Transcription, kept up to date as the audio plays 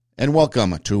And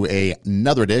welcome to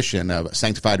another edition of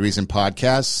Sanctified Reason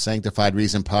Podcast. Sanctified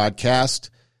Reason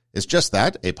Podcast is just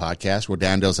that, a podcast where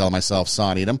Dan Delzell, myself,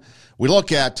 Sonn, Eidem, we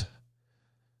look at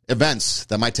events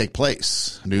that might take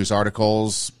place, news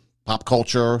articles, pop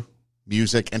culture,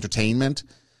 music, entertainment,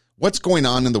 what's going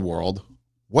on in the world,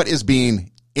 what is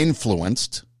being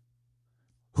influenced,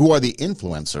 who are the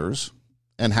influencers,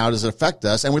 and how does it affect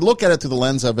us? And we look at it through the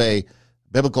lens of a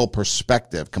biblical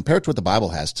perspective compared to what the Bible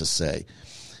has to say.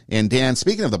 And Dan,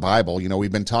 speaking of the Bible,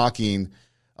 we've been talking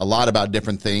a lot about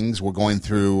different things. We're going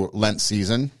through Lent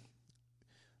season,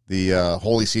 the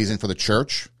holy season for the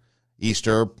church.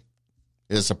 Easter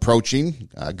is approaching.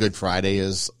 Good Friday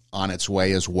is on its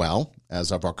way as well,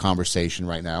 as of our conversation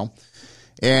right now.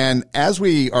 And as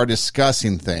we are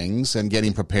discussing things and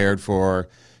getting prepared for,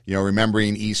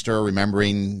 remembering Easter,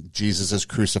 remembering Jesus'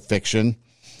 crucifixion,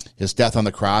 his death on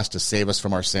the cross to save us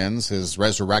from our sins, his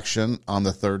resurrection on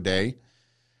the third day.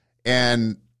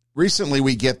 And recently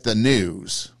we get the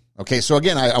news. Okay, so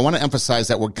again, I want to emphasize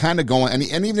that we're kind of going, and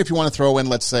even if you want to throw in,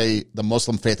 let's say, the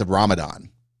Muslim faith of Ramadan,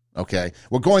 okay,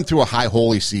 we're going through a high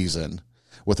holy season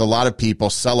with a lot of people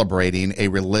celebrating a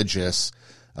religious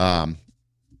time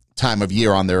of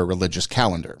year on their religious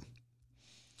calendar.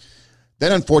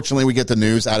 Then, unfortunately, we get the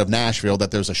news out of Nashville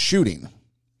that there's a shooting.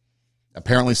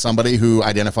 Apparently, somebody who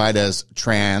identified as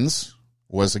trans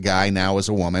was a guy, now is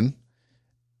a woman,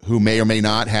 who may or may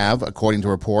not have, according to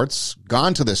reports,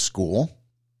 gone to this school,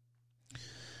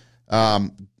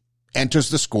 enters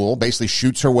the school, basically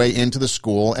shoots her way into the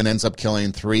school and ends up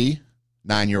killing 3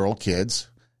 9-year-old kids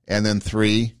and then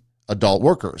 3 adult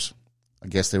workers. I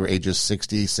guess they were ages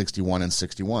 60, 61, and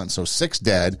 61. So 6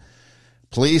 dead.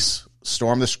 Police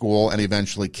storm the school and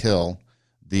eventually kill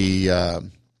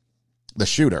the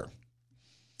shooter.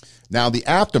 Now, the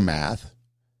aftermath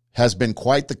has been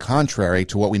quite the contrary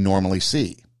to what we normally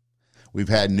see. We've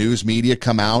had news media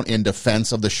come out in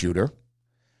defense of the shooter.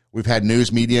 We've had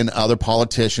news media and other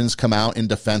politicians come out in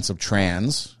defense of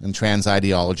trans and trans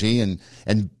ideology and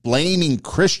blaming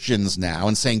Christians now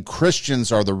and saying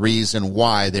Christians are the reason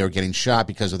why they are getting shot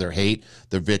because of their hate,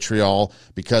 their vitriol,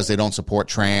 because they don't support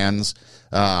trans,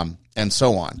 and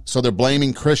so on. So they're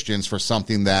blaming Christians for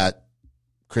something that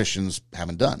Christians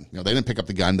haven't done. They didn't pick up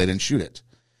the gun, they didn't shoot it.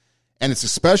 And it's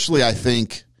especially, I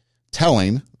think,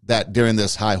 telling that during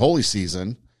this high holy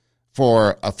season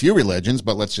for a few religions,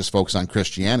 but let's just focus on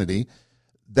Christianity,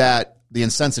 that the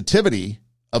insensitivity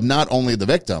of not only the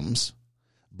victims,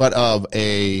 but of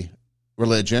a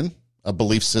religion, a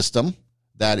belief system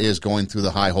that is going through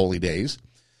the high holy days.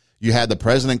 You had the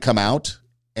president come out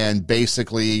and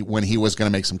basically when he was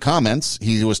going to make some comments,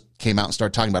 came out and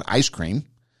started talking about ice cream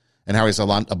and how he has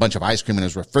a bunch of ice cream in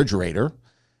his refrigerator.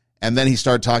 And then he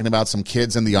started talking about some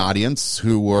kids in the audience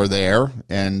who were there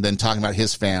and then talking about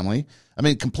his family. I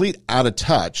mean, complete out of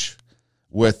touch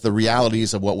with the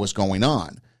realities of what was going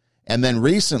on. And then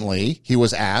recently he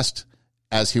was asked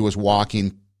as he was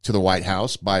walking to the White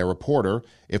House by a reporter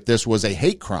if this was a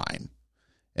hate crime.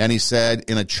 And he said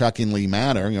in a chuckingly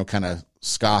manner, kind of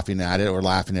scoffing at it or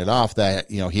laughing it off that,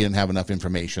 he didn't have enough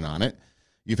information on it.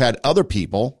 You've had other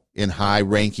people in high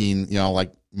ranking,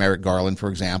 like Merrick Garland, for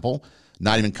example,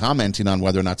 not even commenting on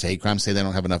whether or not it's a hate crime, say they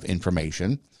don't have enough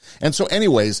information. And so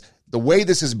anyways, the way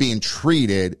this is being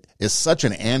treated is such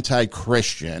an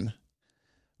anti-Christian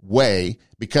way,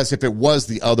 because if it was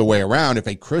the other way around, if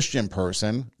a Christian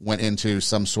person went into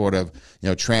some sort of,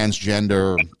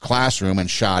 transgender classroom and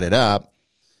shot it up,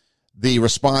 the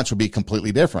response would be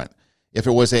completely different. If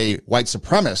it was a white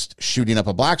supremacist shooting up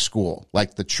a black school,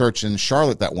 like the church in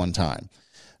Charlotte that one time,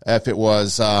 if it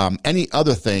was any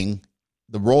other thing,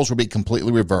 the roles would be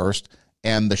completely reversed,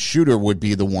 and the shooter would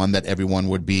be the one that everyone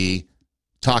would be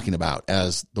talking about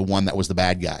as the one that was the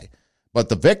bad guy. But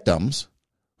the victims,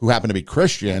 who happen to be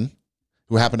Christian,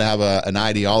 who happen to have an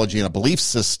ideology and a belief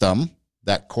system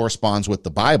that corresponds with the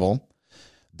Bible,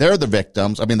 they're the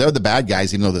victims. I mean, they're the bad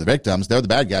guys, even though they're the victims. They're the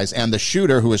bad guys, and the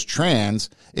shooter, who is trans,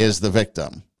 is the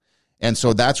victim. And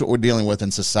so that's what we're dealing with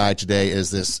in society today, is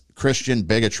this Christian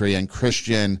bigotry and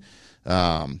Christian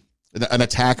an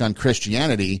attack on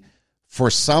Christianity for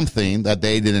something that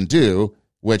they didn't do,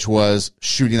 which was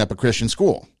shooting up a Christian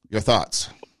school. Your thoughts?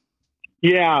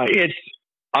 Yeah, it's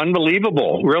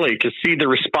unbelievable, really, to see the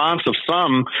response of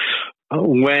some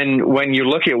when you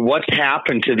look at what's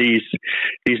happened to these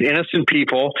innocent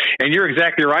people. And you're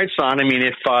exactly right, Sonn. I mean,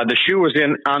 if the shoe was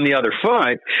on the other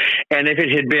foot, and if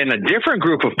it had been a different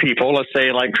group of people, let's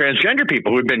say like transgender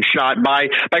people who'd been shot by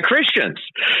Christians,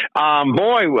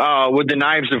 would the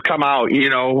knives have come out,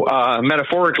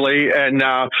 metaphorically, and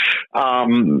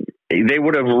they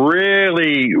would have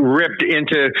really ripped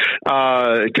into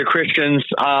to Christians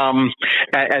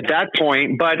at that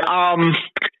point. But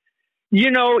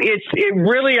it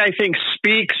really, I think,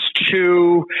 speaks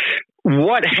to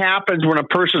what happens when a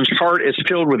person's heart is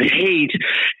filled with hate,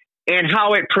 and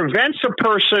how it prevents a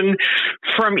person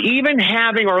from even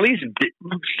having, or at least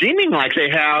seeming like they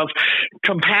have,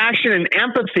 compassion and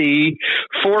empathy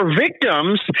for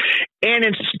victims, and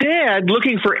instead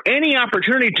looking for any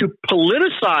opportunity to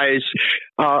politicize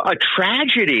a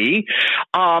tragedy,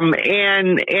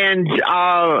 and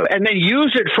then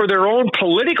use it for their own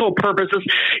political purposes.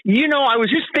 I was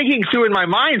just thinking through in my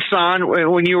mind,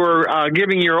 Sonn, when you were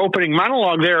giving your opening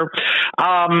monologue there.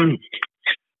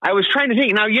 I was trying to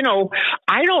think. Now,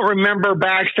 I don't remember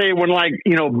back, say, when,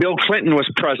 Bill Clinton was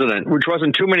president, which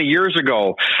wasn't too many years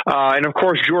ago, and, of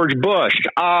course, George Bush.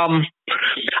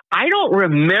 I don't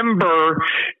remember,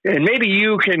 and maybe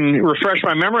you can refresh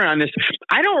my memory on this,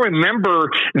 I don't remember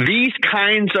these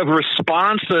kinds of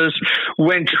responses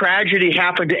when tragedy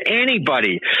happened to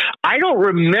anybody. I don't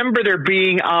remember there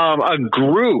being a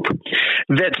group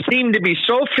that seemed to be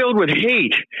so filled with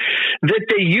hate that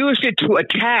they used it to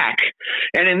attack,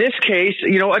 and in this case,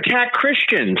 attack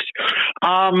Christians.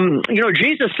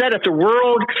 Jesus said, if the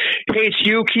world hates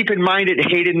you, keep in mind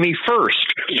it hated me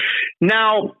first.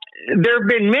 Now, there have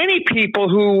been many people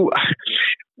who,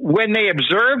 when they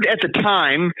observed at the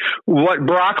time what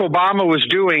Barack Obama was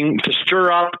doing to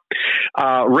stir up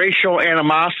racial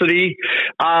animosity,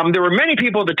 there were many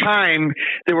people at the time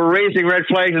that were raising red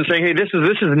flags and saying, hey, this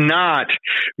is not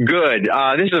good.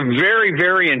 This is a very,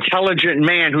 very intelligent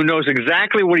man who knows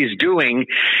exactly what he's doing,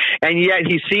 and yet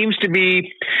he seems to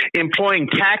be employing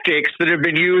tactics that have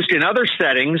been used in other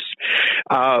settings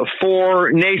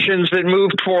for nations that move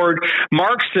toward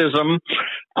Marxism.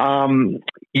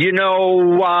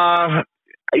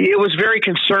 It was very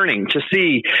concerning to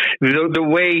see the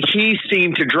way he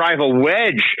seemed to drive a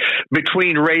wedge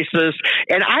between races.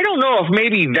 And I don't know if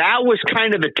maybe that was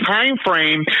kind of the time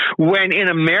frame when in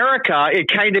America it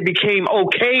kind of became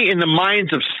okay in the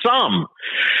minds of some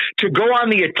to go on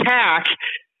the attack,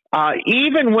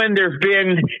 even when there have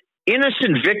been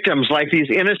innocent victims like these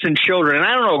innocent children. And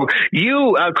I don't know,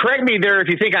 you correct me there if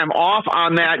you think I'm off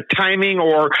on that timing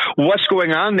or what's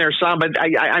going on there, Sonn, but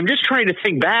I'm just trying to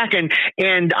think back. And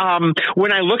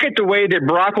when I look at the way that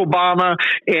Barack Obama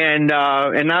and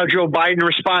now Joe Biden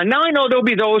respond, now I know there'll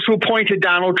be those who point to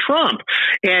Donald Trump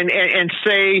and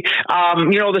say,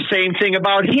 the same thing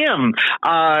about him,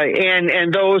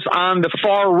 and those on the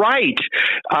far right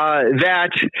that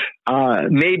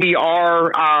maybe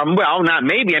are, not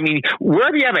maybe, I mean,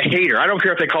 wherever you have a hater, I don't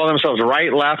care if they call themselves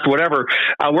right, left, whatever,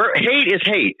 where hate is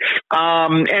hate.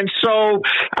 And so,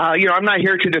 I'm not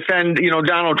here to defend,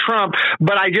 Donald Trump,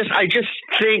 but I just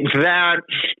think that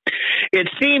it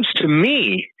seems to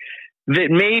me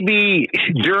that maybe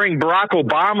during Barack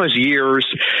Obama's years,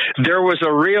 there was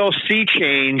a real sea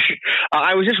change.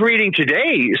 I was just reading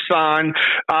today, Sonn,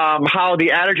 how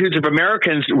the attitudes of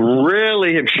Americans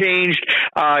really have changed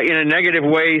in a negative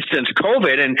way since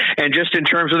COVID, and just in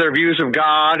terms of their views of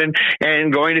God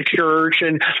and going to church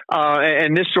and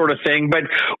this sort of thing. But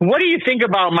what do you think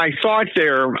about my thought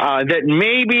there, that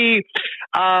maybe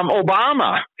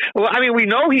Obama, well, I mean, we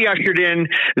know he ushered in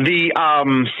the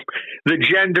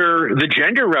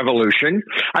gender revolution.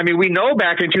 I mean, we know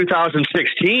back in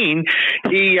 2016,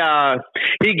 he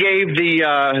gave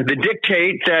the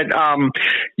dictate that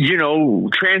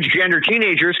transgender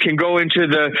teenagers can go into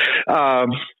the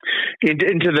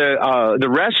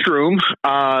restroom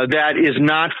that is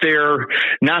not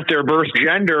their birth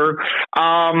gender.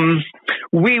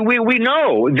 We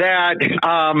know that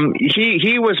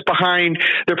he was behind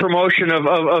the promotion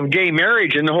of gay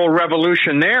marriage and the whole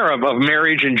revolution there of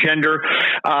marriage and gender.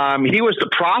 He was the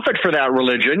prophet for that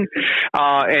religion,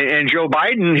 and Joe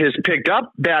Biden has picked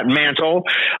up that mantle,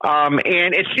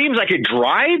 and it seems like it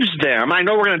drives them. I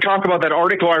know we're going to talk about that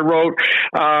article I wrote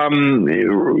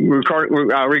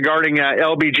regarding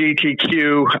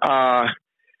LGBTQ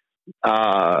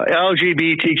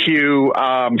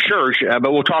church,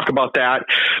 but we'll talk about that.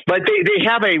 But they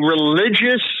have a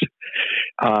religious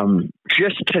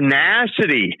just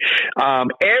tenacity.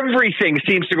 Everything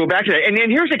seems to go back to that. And then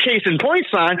here's a case in point,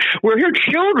 Sonn, where here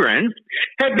children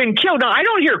have been killed. Now, I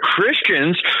don't hear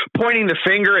Christians pointing the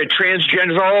finger at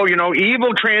transgenders. Oh,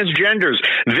 evil transgenders.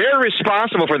 They're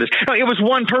responsible for this. No, it was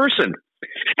one person.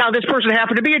 Now, this person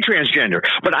happened to be a transgender,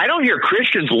 but I don't hear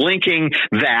Christians linking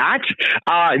that.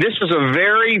 This was a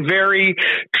very, very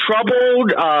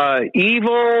troubled,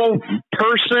 evil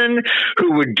person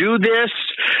who would do this,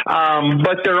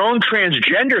 but their own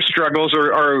transgender struggles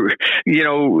are,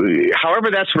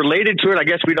 however that's related to it, I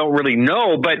guess we don't really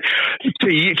know. But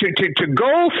to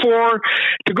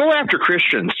go after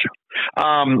Christians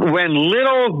when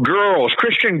little girls,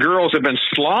 Christian girls, have been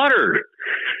slaughtered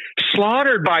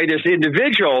by this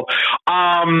individual,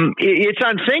 it's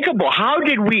unthinkable. How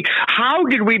did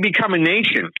we become a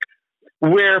nation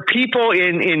where people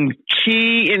in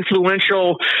key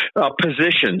influential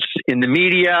positions in the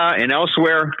media and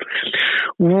elsewhere,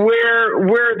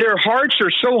 where their hearts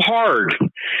are so hard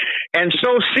and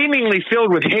so seemingly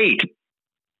filled with hate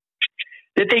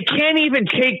that they can't even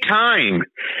take time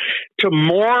to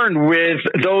mourn with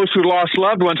those who lost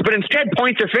loved ones, but instead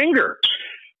point the finger,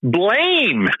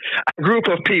 blame a group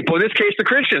of people, in this case the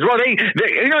Christians? Well, it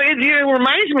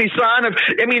reminds me, Sonn, of,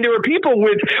 there were people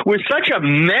with such a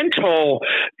mental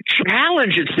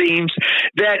challenge, it seems,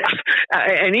 that,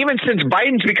 and even since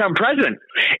Biden's become president,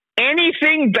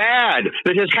 anything bad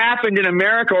that has happened in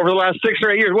America over the last 6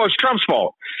 or 8 years, well, it's Trump's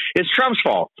fault. It's Trump's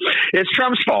fault. It's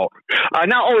Trump's fault.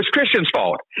 It's Christians'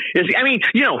 fault. It's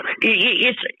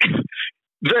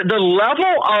the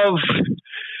level of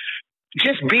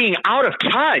just being out of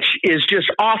touch is just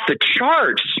off the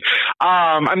charts.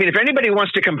 If anybody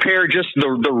wants to compare just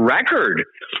the record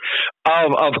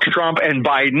of Trump and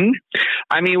Biden,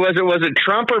 was it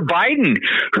Trump or Biden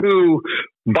who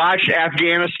botched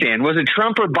Afghanistan? Was it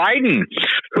Trump or Biden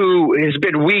who has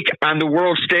been weak on the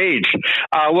world stage?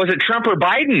 Was it Trump or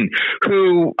Biden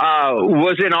who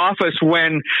was in office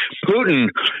when Putin,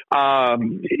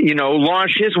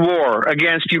 launched his war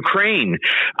against Ukraine?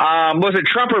 Was it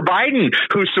Trump or Biden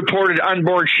who supported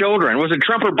unborn children? Was it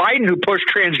Trump or Biden who pushed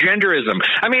transgenderism?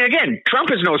 Again,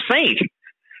 Trump is no saint.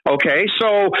 Okay,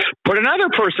 so put another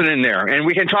person in there, and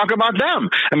we can talk about them.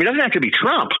 It doesn't have to be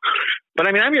Trump, but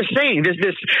I'm just saying this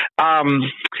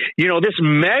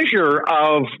measure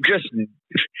of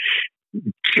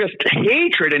just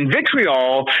hatred and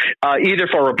vitriol, either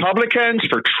for Republicans,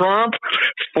 for Trump,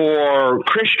 for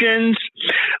Christians.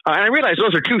 And I realize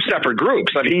those are two separate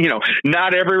groups.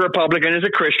 Not every Republican is a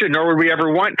Christian, nor would we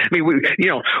ever want.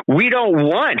 We don't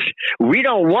want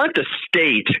the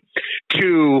state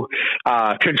to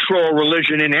control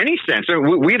religion in any sense.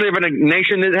 We live in a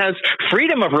nation that has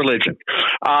freedom of religion,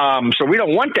 so we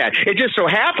don't want that. It just so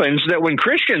happens that when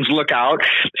Christians look out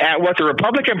at what the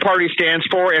Republican Party stands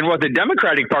for and what the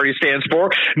Democratic Party stands for,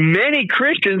 many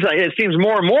Christians, it seems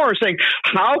more and more, are saying,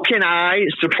 how can I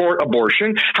support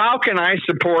abortion? How can I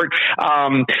support,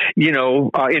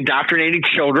 indoctrinating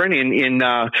children in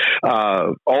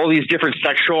all these different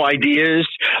sexual ideas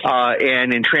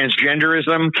and in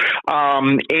transgenderism?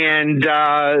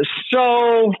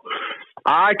 So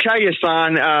I tell you,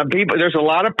 Sonn, there's a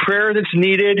lot of prayer that's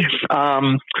needed.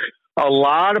 A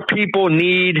lot of people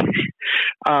need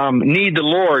the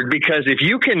Lord, because if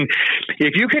you can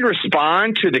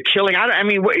respond to the killing,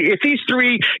 if these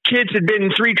 3 kids had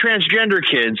been 3 transgender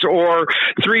kids or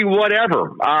 3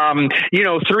 whatever,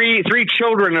 3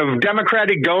 children of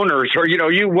Democratic donors, or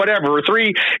or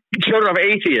 3 children of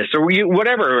atheists, or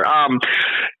whatever,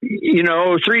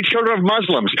 3 children of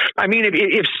Muslims.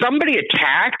 If somebody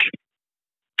attacked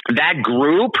that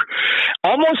group,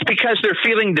 almost because they're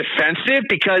feeling defensive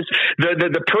because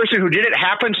the person who did it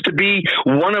happens to be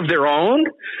one of their own,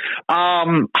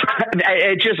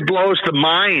 it just blows the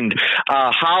mind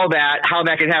how that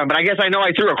can happen. But I guess I know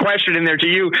I threw a question in there to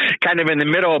you kind of in the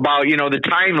middle about the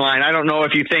timeline. I don't know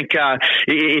if you think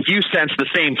if you sense the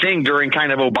same thing during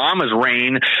kind of Obama's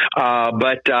reign,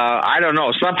 but I don't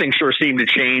know. Something sure seemed to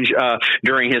change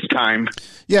during his time.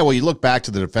 Yeah, well, you look back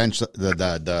to the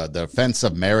Defense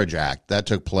of Marriage Act that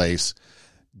took place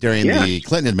during the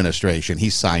Clinton administration. He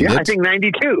signed it. I think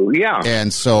 92. Yeah.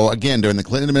 And so again, during the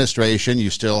Clinton administration, you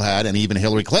still had, and even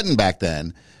Hillary Clinton back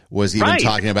then was even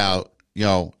talking about,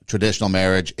 traditional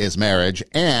marriage is marriage.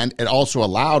 And it also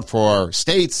allowed for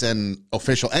states and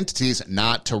official entities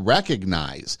not to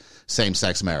recognize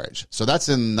same-sex marriage. So that's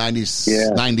in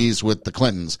 90s with the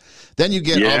Clintons. Then you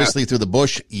get obviously through the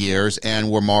Bush years, and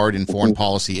we're marred in foreign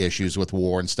policy issues with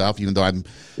war and stuff. Even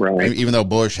though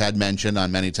Bush had mentioned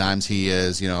on many times he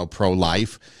is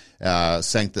pro-life, the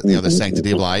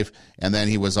sanctity of life, and then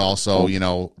he was also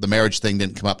the marriage thing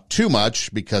didn't come up too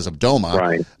much because of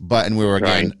DOMA, and we were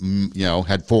again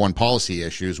had foreign policy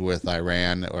issues with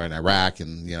Iran or in Iraq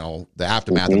and the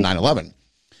aftermath of 9/11.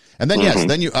 And then,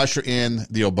 then you usher in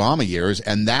the Obama years,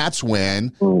 and that's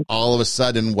when all of a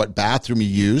sudden what bathroom you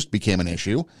used became an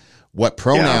issue, What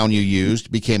pronoun you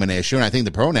used became an issue. And I think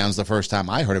the pronouns, the first time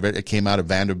I heard of it, it came out of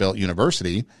Vanderbilt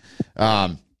University.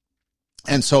 And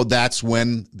so that's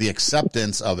when the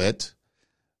acceptance of it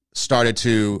started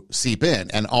to seep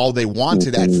in. And all they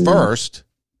wanted at first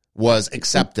was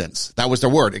acceptance. That was their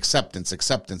word, acceptance.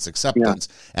 Yeah.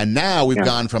 And now we've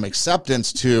gone from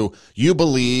acceptance to you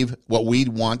believe what we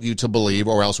want you to believe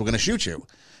or else we're going to shoot you.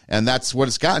 And that's what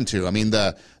it's gotten to. I mean,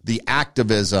 the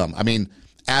activism. I mean,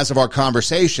 as of our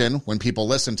conversation, when people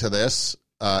listen to this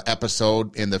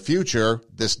episode in the future,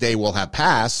 this day will have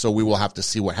passed, so we will have to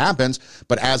see what happens.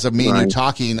 But as of me and you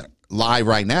talking live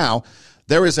right now,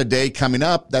 there is a day coming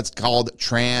up that's called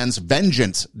Trans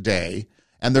Vengeance Day,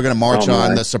 and they're going to march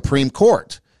on the Supreme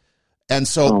Court. And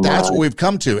so that's what we've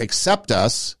come to. Accept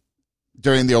us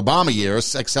during the Obama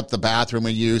years, accept the bathroom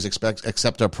we use,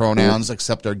 accept our pronouns,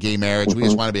 accept our gay marriage. We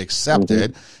just want to be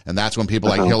accepted. And that's when people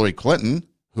like Hillary Clinton,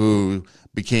 who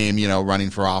became, running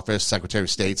for office, Secretary of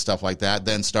State, stuff like that,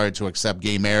 then started to accept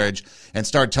gay marriage and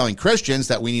started telling Christians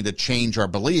that we need to change our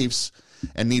beliefs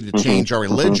and need to change our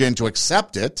religion to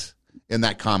accept it. In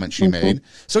that comment she made.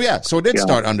 So it did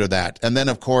start under that. And then,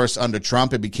 of course, under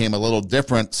Trump, it became a little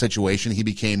different situation.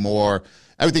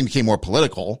 Everything became more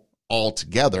political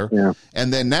altogether. Yeah.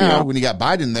 And then now when you got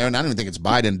Biden there, and I don't even think it's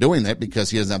Biden doing it because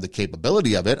he doesn't have the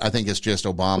capability of it. I think it's just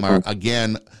Obama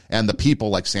again, and the people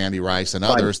like Sandy Rice and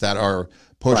others that are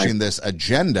pushing this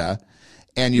agenda.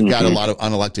 And you've got a lot of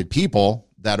unelected people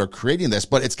that are creating this,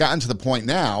 but it's gotten to the point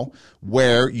now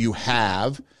where you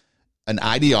have an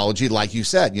ideology, like you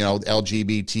said,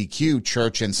 LGBTQ,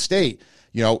 church and state.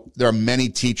 There are many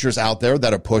teachers out there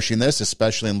that are pushing this,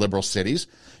 especially in liberal cities.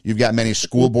 You've got many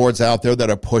school boards out there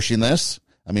that are pushing this.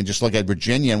 I mean, just look at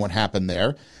Virginia and what happened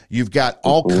there. You've got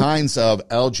all kinds of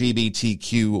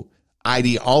LGBTQ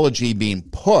ideology being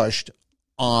pushed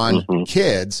on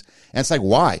kids. And it's like,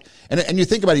 why? And you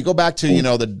think about it, you go back to,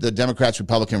 the Democrats,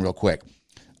 Republican real quick.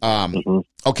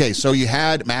 Okay, so you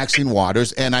had Maxine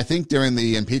Waters, and I think during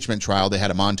the impeachment trial, they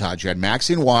had a montage. You had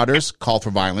Maxine Waters call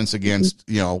for violence against,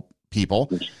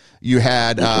 people. You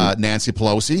had Nancy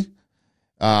Pelosi.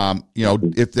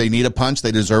 If they need a punch,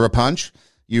 they deserve a punch.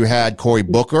 You had Cory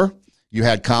Booker. You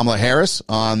had Kamala Harris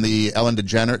on the Ellen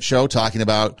DeGeneres show talking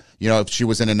about, if she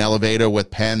was in an elevator with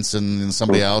Pence and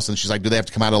somebody else, and she's like, do they have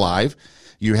to come out alive?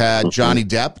 You had Johnny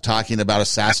Depp talking about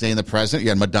assassinating the president. You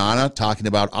had Madonna talking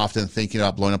about often thinking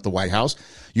about blowing up the White House.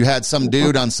 You had some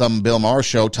dude on some Bill Maher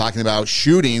show talking about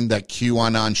shooting that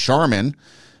QAnon Sharman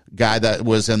guy that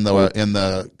was in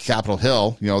the Capitol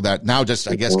Hill, that now just,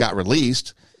 I guess, got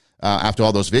released after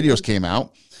all those videos came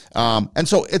out. And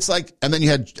so it's like, and then you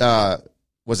had,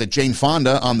 was it Jane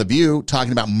Fonda on The View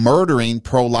talking about murdering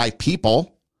pro-life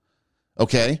people?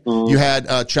 Okay. You had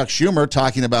Chuck Schumer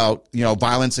talking about,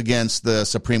 violence against the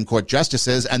Supreme Court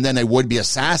justices, and then a would-be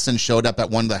assassin showed up at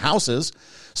one of the houses.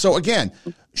 So again,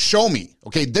 show me.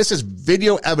 Okay, this is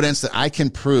video evidence that I can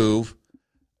prove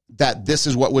that this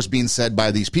is what was being said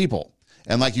by these people.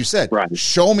 And like you said,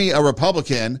 show me a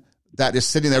Republican that is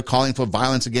sitting there calling for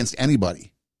violence against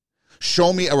anybody.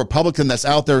 Show me a Republican that's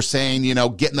out there saying,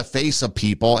 get in the face of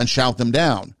people and shout them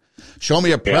down. Show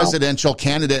me a presidential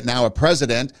candidate, now a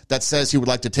president, that says he would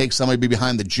like to take somebody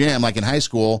behind the gym, like in high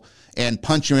school, and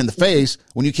punch you in the face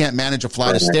when you can't manage a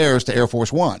flight of stairs to Air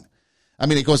Force One. I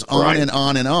mean, it goes on and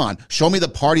on and on. Show me the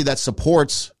party that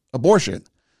supports abortion.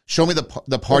 Show me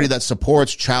the party that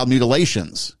supports child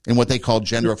mutilations and what they call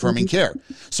gender-affirming care.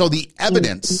 So the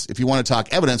evidence, if you want to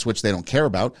talk evidence, which they don't care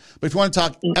about, but if you want to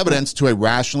talk evidence to a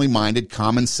rationally minded,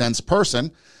 common-sense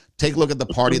person, take a look at the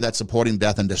party that's supporting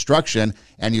death and destruction,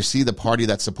 and you see the party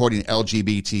that's supporting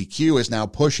LGBTQ is now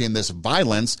pushing this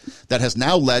violence that has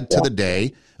now led to the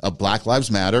day of Black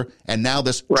Lives Matter, and now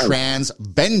this trans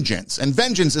vengeance. And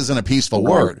vengeance isn't a peaceful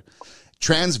word.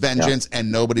 Trans vengeance,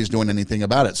 and nobody's doing anything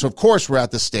about it. So, of course, we're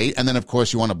at the state, and then, of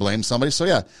course, you want to blame somebody.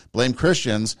 So, blame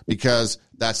Christians, because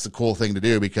that's the cool thing to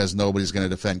do, because nobody's going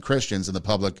to defend Christians in the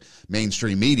public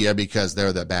mainstream media because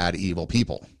they're the bad, evil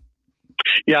people.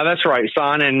 Yeah, that's right,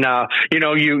 Sonn. And,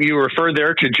 you referred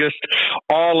there to just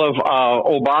all of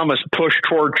Obama's push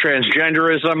toward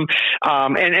transgenderism.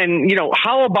 And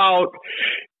how about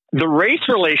the race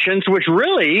relations, which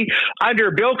really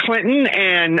under Bill Clinton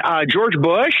and George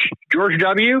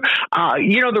W.,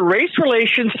 the race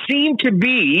relations seem to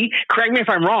be, correct me if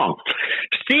I'm wrong,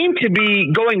 seem to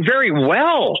be going very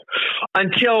well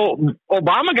until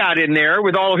Obama got in there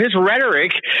with all of his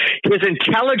rhetoric, his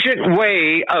intelligent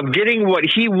way of getting what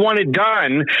he wanted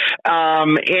done.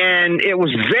 And it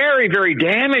was very, very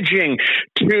damaging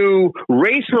to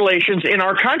race relations in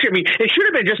our country. I mean, it should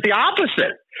have been just the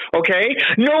opposite. Okay.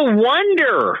 No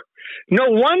wonder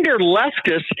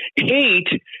leftists hate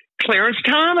Clarence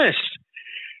Thomas.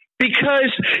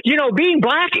 Because, being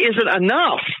black isn't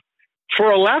enough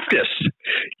for a leftist.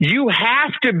 You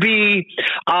have to be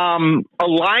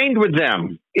aligned with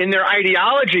them in their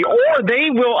ideology, or they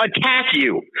will attack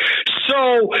you.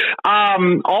 So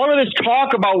all of this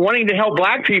talk about wanting to help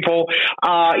black people,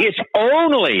 it's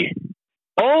only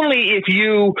if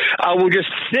you will just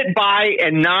sit by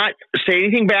and not say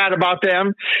anything bad about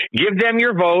them, give them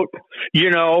your vote,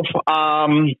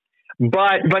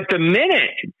 But the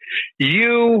minute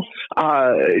you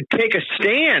take a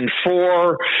stand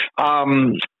for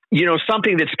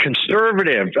something that's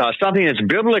conservative, something that's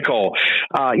biblical,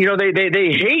 they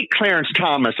hate Clarence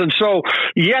Thomas. And so,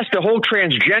 yes, the whole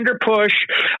transgender push,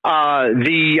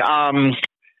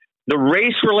 the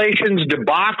race relations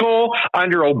debacle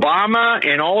under Obama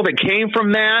and all that came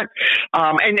from that,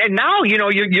 and now you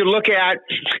look at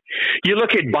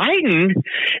Biden,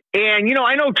 and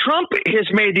I know Trump has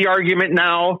made the argument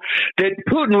now that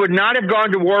Putin would not have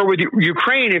gone to war with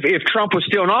Ukraine if Trump was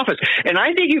still in office, and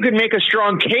I think you can make a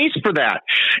strong case for that.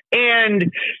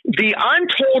 And the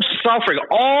untold suffering,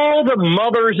 all the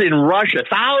mothers in Russia,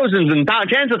 thousands and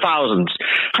tens of thousands,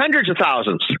 hundreds of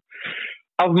thousands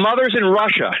of mothers in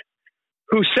Russia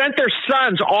who sent their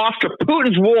sons off to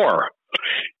Putin's war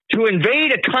to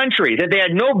invade a country that they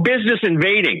had no business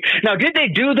invading. Now, did they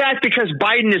do that because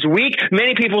Biden is weak?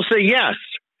 Many people say yes.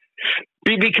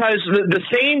 Because the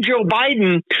same Joe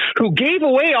Biden who gave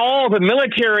away all the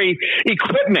military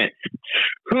equipment,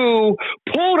 who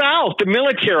pulled out the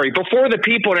military before the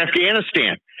people in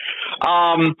Afghanistan,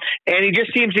 and he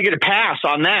just seems to get a pass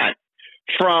on that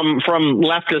from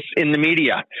leftists in the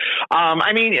media.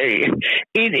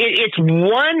 It's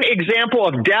one example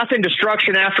of death and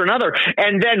destruction after another.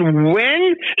 And then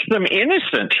when some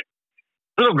innocent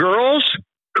little girls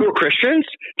who are Christians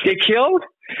get killed,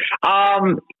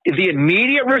 the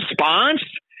immediate response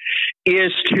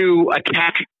is to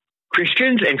attack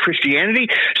Christians and Christianity.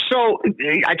 So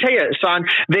I tell you, Sonn,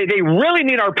 they really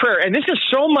need our prayer. And this is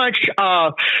so much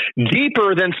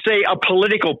deeper than, say, a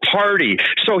political party.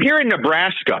 So here in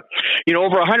Nebraska,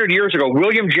 over 100 years ago,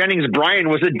 William Jennings Bryan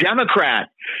was a Democrat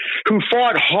who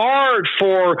fought hard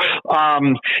for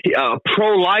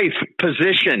pro-life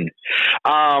position.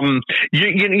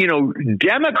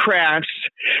 Democrats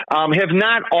have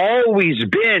not always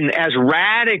been as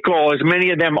radical as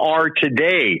many of them are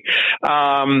today.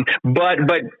 But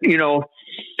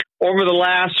over the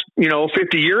last,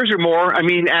 50 years or more,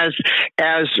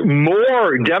 as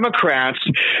more Democrats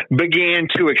began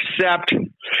to accept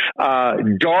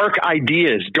dark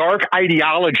ideas, dark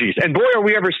ideologies, and boy, are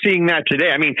we ever seeing that today.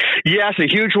 Yes, a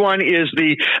huge one is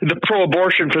the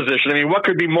pro-abortion position. What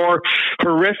could be more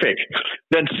horrific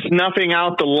than snuffing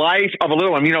out the life of a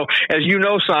little one? As you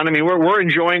know, Sonn, we're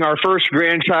enjoying our first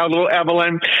grandchild, little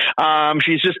Evelyn.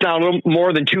 She's just now a little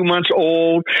more than 2 months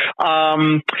old.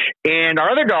 And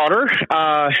our other daughter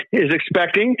is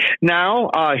expecting now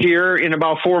here in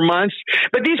about 4 months.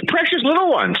 But these precious little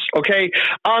ones, okay,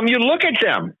 you look at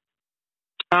them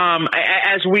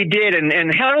as we did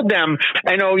and held them,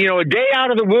 a day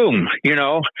out of the womb,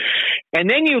 and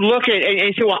then you look at and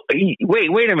you say, well,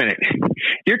 wait a minute.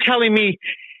 You're telling me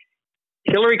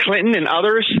Hillary Clinton and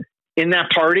others in that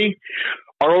party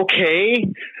are okay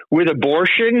with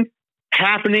abortion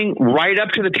happening right up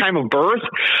to the time of birth?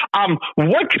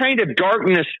 What kind of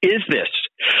darkness is this?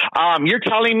 You're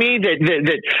telling me that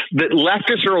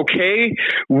leftists are okay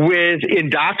with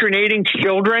indoctrinating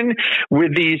children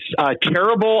with these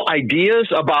terrible ideas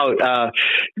about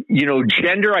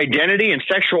gender identity and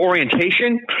sexual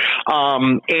orientation?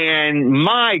 And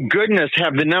my goodness,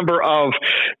 have the number of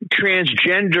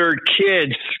transgendered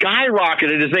kids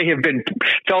skyrocketed as they have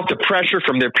felt the pressure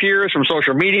from their peers, from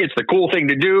social media. It's the cool thing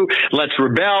to do. Let's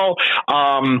rebel.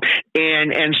 And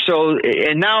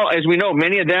now, as we know,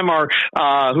 many of them are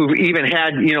who've even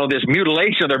had this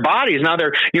mutilation of their bodies. Now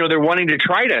they're wanting to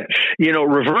try to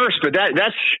reverse, but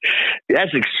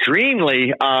that's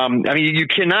extremely. You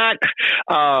cannot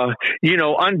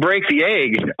unbreak the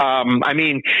egg.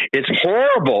 It's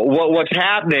horrible what's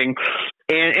happening.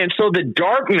 And so the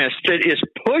darkness that is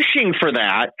pushing for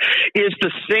that is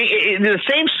the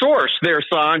same source there,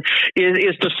 Sonn,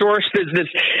 is the source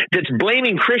that's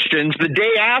blaming Christians the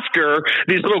day after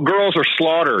these little girls are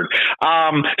slaughtered.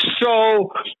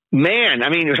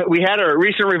 We had a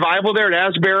recent revival there at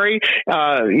Asbury,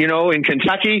 in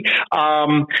Kentucky.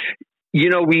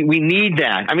 We need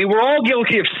that. We're all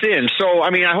guilty of sin. So,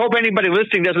 I hope anybody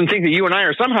listening doesn't think that you and I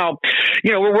are somehow,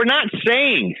 we're not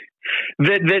saying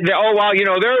that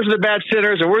there's the bad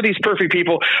sinners and we're these perfect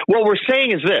people. What we're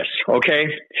saying is this, okay?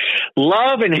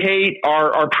 love and hate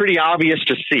are pretty obvious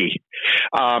to see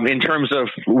in terms of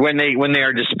when they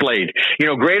are displayed.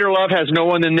 Greater love has no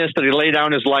one than this, that he lay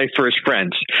down his life for his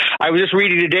friends. I was just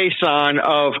reading today, Sonn,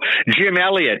 of Jim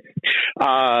Elliot,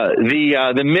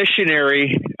 the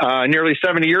missionary nearly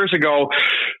 70 years ago,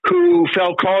 who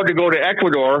felt called to go to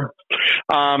Ecuador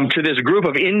to this group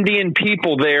of Indian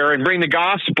people there and bring the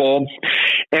gospel.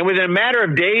 And within a matter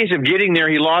of days of getting there,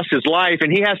 he lost his life.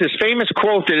 And he has this famous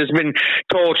quote that has been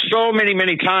told so many,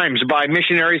 many times by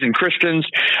missionaries and Christians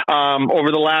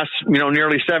over the last,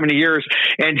 nearly 70 years.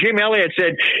 And Jim Elliot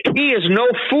said, "He is no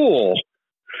fool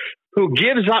who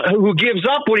gives up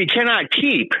what he cannot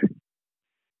keep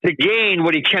to gain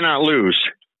what he cannot lose."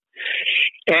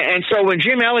 And so when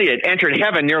Jim Elliot entered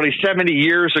heaven nearly 70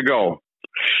 years ago,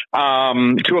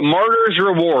 to a martyr's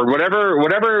reward,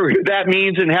 whatever that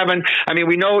means in heaven. I mean,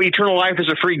 we know eternal life is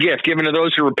a free gift given to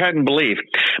those who repent and believe.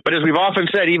 But as we've often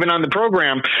said, even on the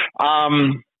program,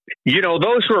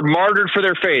 those who are martyred for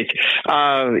their faith,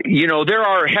 there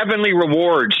are heavenly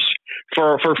rewards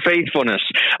for faithfulness.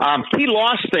 He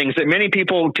lost things that many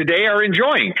people today are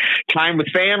enjoying: time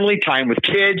with family, time with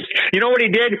kids. You know what he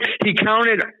did? He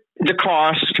counted the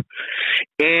cost,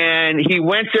 and he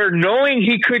went there knowing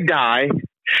he could die,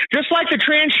 just like the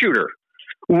trans shooter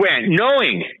went,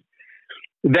 knowing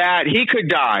that he could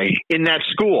die in that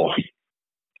school.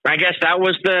 I guess that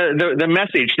was the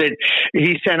message that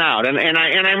he sent out, and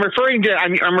I'm referring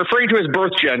to his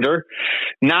birth gender,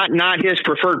 not his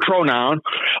preferred pronoun.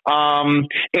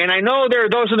 And I know there are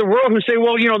those in the world who say,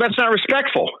 well, that's not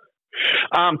respectful.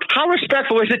 How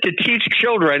respectful is it to teach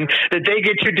children that they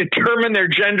get to determine their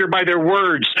gender by their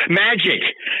words? Magic.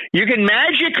 You can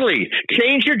magically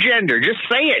change your gender. Just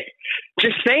say it.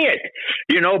 Just say it.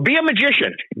 Be a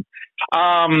magician.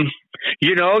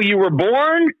 You were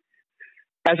born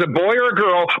as a boy or a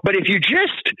girl, but if you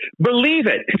just believe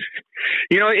it,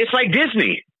 it's like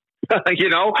Disney.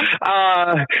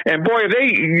 And boy, have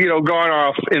they, gone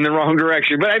off in the wrong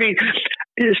direction. But I mean,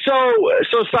 so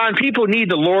Sonn, people need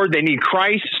the Lord. They need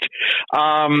Christ.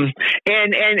 And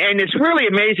it's really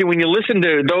amazing when you listen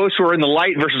to those who are in the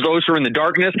light versus those who are in the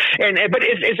darkness. But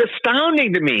it's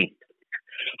astounding to me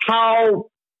how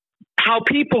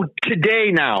people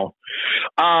today now,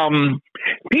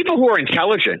 people who are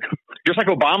intelligent, just like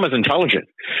Obama's intelligent,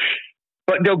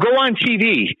 but they'll go on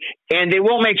TV and they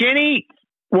won't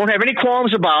have any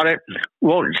qualms about it,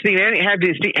 won't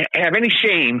have any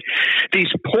shame.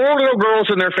 These poor little girls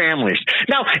and their families.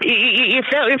 Now, if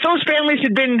those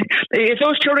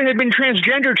children had been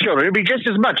transgender children, it'd be just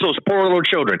as much, those poor little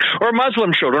children, or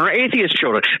Muslim children, or atheist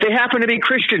children. They happen to be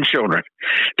Christian children.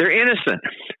 They're innocent.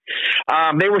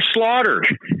 They were slaughtered.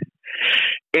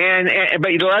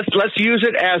 But let's use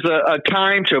it as a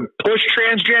time to push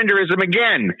transgenderism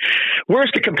again.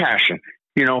 Where's the compassion?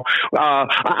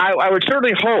 I would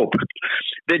certainly hope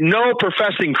that no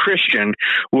professing Christian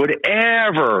would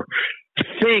ever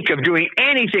think of doing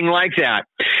anything like that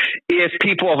if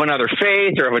people of another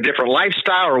faith or of a different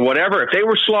lifestyle or whatever, if they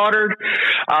were slaughtered.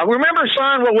 Remember,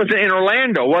 Sonn, what was it in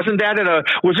Orlando? Wasn't that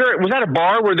was that a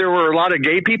bar where there were a lot of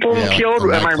gay people killed?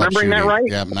 Am I remembering that right?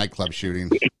 Yeah, nightclub shooting.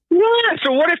 Yeah.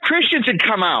 So what if Christians had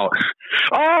come out?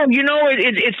 Oh,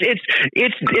 it's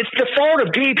the fault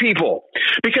of gay people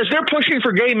because they're pushing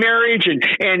for gay marriage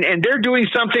and they're doing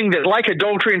something that, like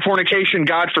adultery and fornication,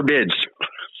 God forbids.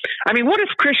 I mean, what if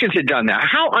Christians had done that?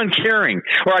 How uncaring,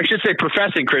 or I should say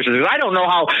professing Christians, because I don't know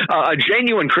how a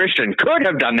genuine Christian could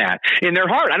have done that in their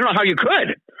heart. I don't know how you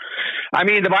could. I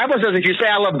mean, the Bible says if you say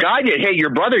I love God, yet hate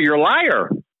your brother, you're a liar.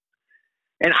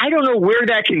 And I don't know where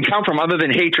that can come from other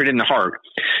than hatred in the heart.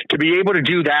 To be able to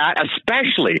do that,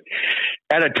 especially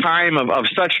at a time of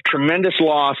such tremendous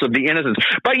loss of the innocents.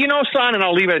 But Sonn, and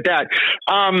I'll leave it at that,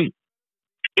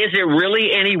 is it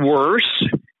really any worse?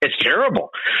 It's terrible.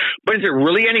 But is it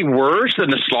really any worse than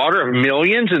the slaughter of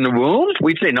millions in the womb?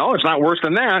 We'd say, no, it's not worse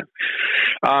than that.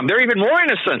 They're even more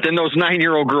innocent than those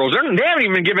 9-year-old girls. They haven't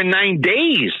even been given 9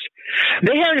 days.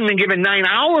 They haven't even been given 9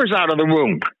 hours out of the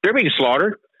womb. They're being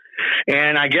slaughtered.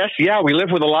 And I guess, we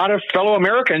live with a lot of fellow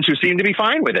Americans who seem to be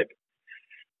fine with it.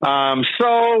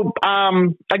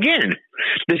 Again,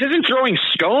 this isn't throwing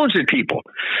stones at people.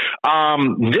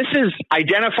 This is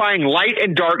identifying light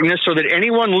and darkness so that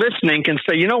anyone listening can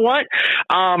say, you know what?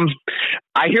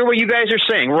 I hear what you guys are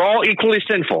saying. We're all equally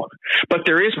sinful, but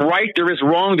there is right, there is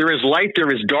wrong, there is light,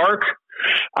 there is dark.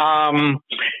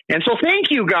 And so thank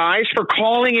you guys for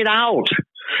calling it out.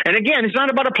 And again, it's not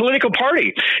about a political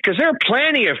party because there are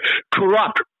plenty of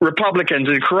corrupt Republicans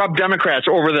and corrupt Democrats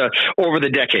over the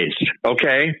decades.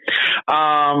 Okay.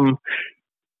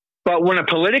 But when a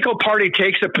political party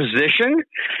takes a position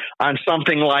on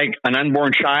something like an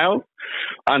unborn child,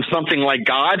 on something like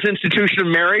God's institution of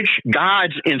marriage,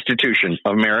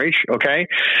 okay,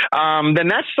 then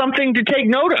that's something to take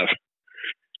note of.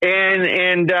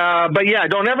 But yeah,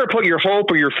 don't ever put your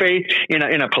hope or your faith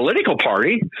in a political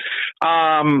party.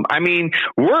 I mean,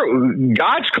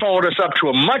 God's called us up to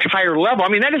a much higher level. I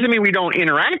mean, that doesn't mean we don't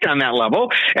interact on that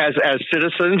level as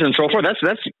citizens and so forth.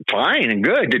 That's fine and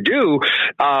good to do,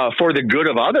 for the good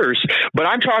of others. But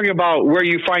I'm talking about where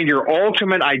you find your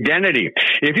ultimate identity.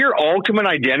 If your ultimate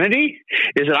identity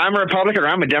is that I'm a Republican or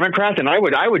I'm a Democrat, then I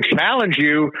would challenge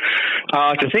you,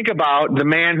 to think about the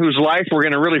man whose life we're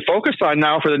going to really focus on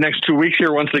now for the next 2 weeks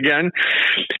here once again,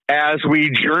 as we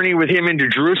journey with him into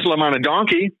Jerusalem on a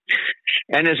donkey,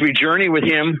 and as we journey with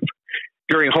him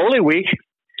during Holy Week,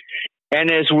 and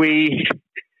as we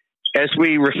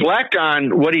reflect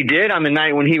on what he did on the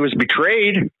night when he was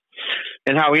betrayed,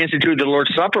 and how he instituted the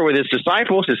Lord's Supper with his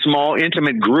disciples, his small,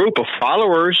 intimate group of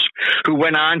followers who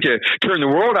went on to turn the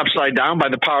world upside down by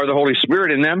the power of the Holy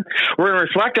Spirit in them. We're going to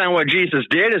reflect on what Jesus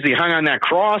did as he hung on that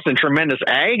cross in tremendous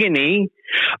agony,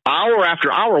 hour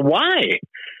after hour. Why?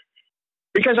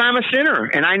 Because I'm a sinner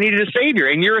and I needed a Savior,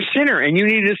 and you're a sinner and you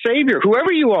needed a Savior,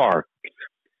 whoever you are.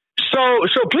 So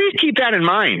please keep that in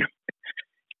mind.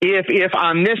 If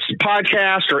on this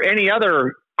podcast or any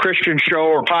other Christian show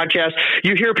or podcast,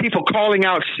 you hear people calling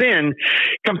out sin,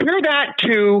 compare that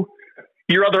to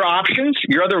your other options,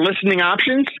 your other listening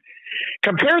options.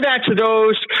 Compare that to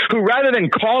those who, rather than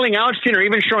calling out sin or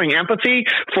even showing empathy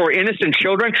for innocent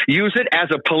children, use it as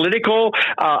a political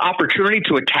opportunity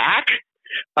to attack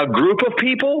a group of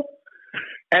people,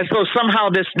 as though somehow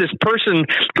this person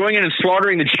going in and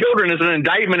slaughtering the children is an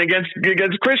indictment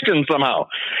against Christians somehow.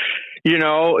 You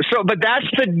know, but that's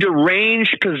the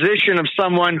deranged position of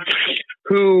someone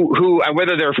who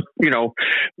whether they're,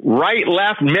 right,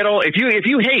 left, middle. If you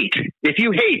hate,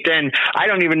 then I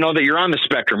don't even know that you're on the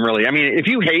spectrum, really. I mean, if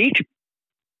you have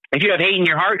hate in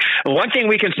your heart, one thing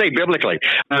we can say biblically,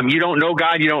 you don't know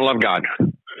God, you don't love God.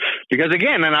 Because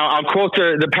again, and I'll quote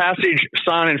the passage,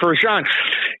 Sonn in 1 John,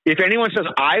 if anyone says,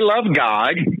 I love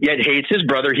God, yet hates his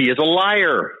brother, he is a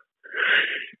liar.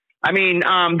 I mean,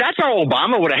 that's how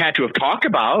Obama would have had to have talked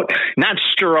about, not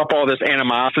stir up all this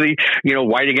animosity,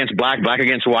 white against black, black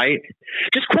against white.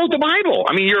 Just quote the Bible.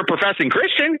 I mean, you're a professing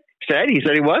Christian, he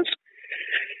said he was.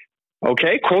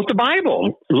 Okay, quote the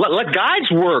Bible. Let God's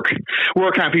work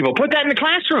on people. Put that in the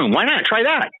classroom. Why not? Try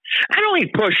that. I don't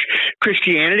need to push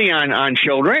Christianity on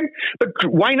children, but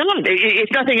why not?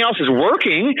 If nothing else is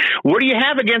working, what do you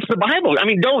have against the Bible? I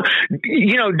mean,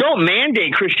 don't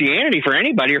mandate Christianity for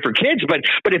anybody or for kids, but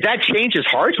if that changes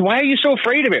hearts, why are you so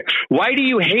afraid of it? Why do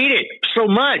you hate it so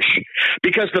much?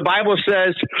 Because the Bible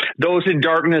says those in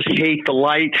darkness hate the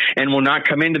light and will not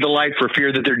come into the light for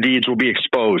fear that their deeds will be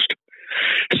exposed.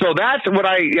 So that's what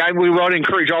we want to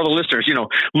encourage all the listeners,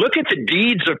 look at the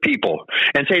deeds of people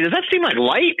and say, does that seem like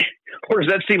light or does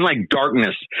that seem like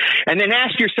darkness? And then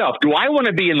ask yourself, do I want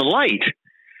to be in the light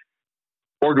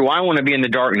or do I want to be in the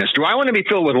darkness? Do I want to be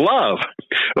filled with love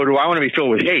or do I want to be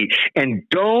filled with hate? And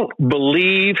don't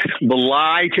believe the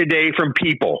lie today from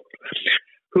people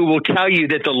who will tell you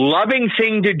that the loving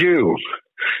thing to do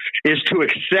is to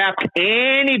accept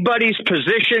anybody's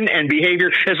position and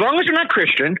behavior, as long as they're not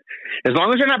Christian, as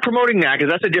long as they're not promoting that,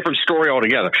 because that's a different story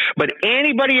altogether. But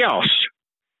anybody else,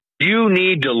 you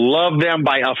need to love them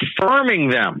by affirming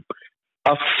them,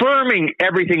 affirming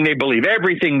everything they believe,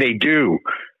 everything they do,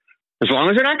 as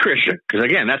long as they're not Christian. Because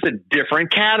again, that's a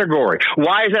different category.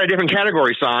 Why is that a different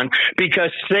category, Sonn? Because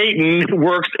Satan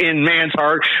works in man's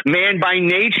heart. Man by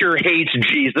nature hates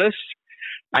Jesus.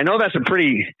 I know that's a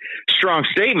pretty strong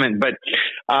statement, but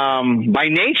by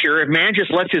nature, if man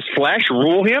just lets his flesh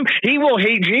rule him, he will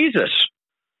hate Jesus.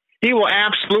 He will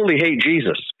absolutely hate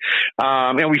Jesus.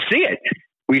 And we see it.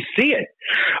 We see it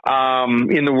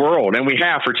in the world, and we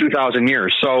have for 2,000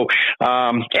 years. So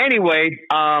anyway,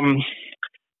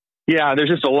 there's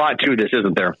just a lot to this,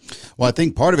 isn't there? Well, I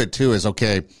think part of it, too, is,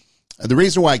 okay, the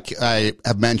reason why I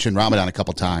have mentioned Ramadan a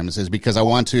couple times is because I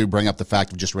want to bring up the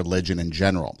fact of just religion in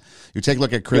general. You take a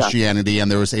look at Christianity, and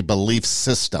there is a belief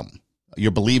system. You're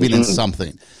believing in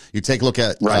something. You take a look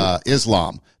at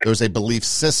Islam. There's a belief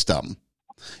system.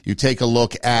 You take a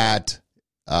look at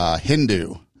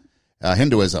Hinduism.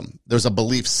 There's a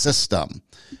belief system.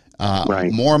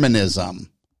 Mormonism.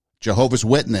 Jehovah's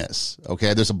Witness,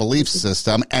 okay, there's a belief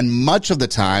system, and much of the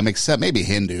time, except maybe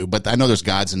Hindu, but I know there's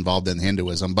gods involved in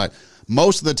Hinduism, but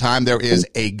most of the time there is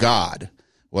a God,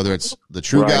 whether it's the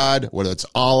true God, whether it's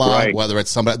Allah, whether it's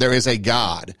somebody, there is a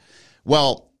God.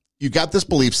 Well, you've got this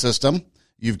belief system,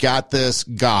 you've got this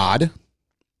God,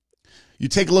 You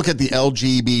take a look at the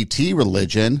LGBT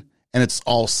religion, and it's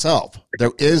all self.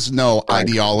 There is no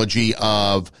ideology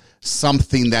of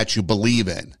something that you believe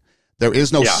in. There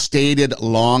is no stated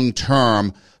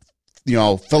long-term,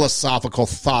 philosophical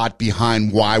thought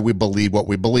behind why we believe what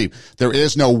we believe. There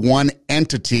is no one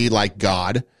entity like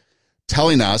God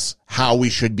telling us how we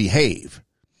should behave.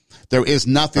 There is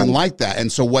nothing like that.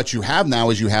 And so what you have now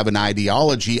is you have an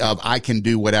ideology of I can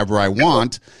do whatever I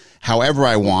want, however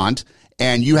I want,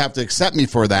 and you have to accept me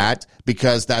for that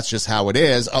because that's just how it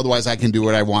is. Otherwise, I can do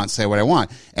what I want, say what I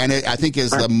want. And I think is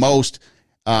the most,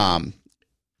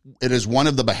 it is one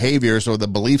of the behaviors or the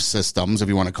belief systems, if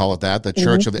you want to call it that, the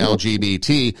church of the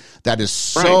LGBT, that is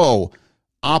so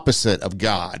opposite of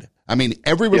God. I mean,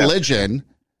 every religion,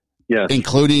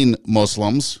 including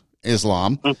Muslims,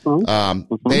 Islam,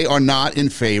 they are not in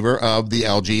favor of the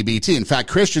LGBT. In fact,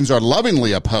 Christians are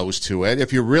lovingly opposed to it.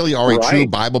 If you really are a true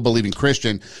Bible-believing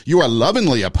Christian, you are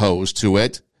lovingly opposed to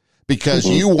it because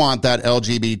you want that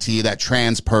LGBT, that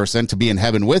trans person to be in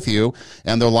heaven with you,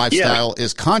 and their lifestyle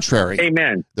is contrary.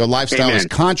 Amen. Their lifestyle is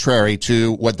contrary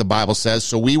to what the Bible says,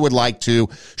 so we would like to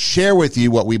share with you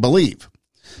what we believe.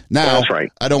 Now,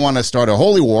 I don't want to start a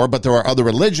holy war, but there are other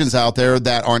religions out there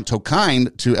that aren't so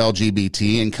kind to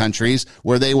LGBT in countries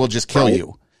where they will just kill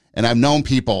you. And I've known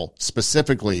people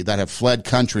specifically that have fled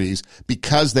countries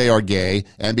because they are gay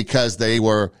and because they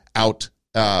were out,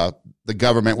 the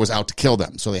government was out to kill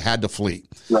them. So they had to flee.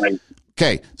 Right.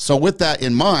 Okay. So with that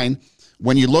in mind,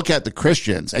 when you look at the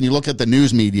Christians and you look at the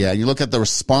news media and you look at the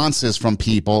responses from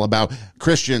people about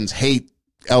Christians hate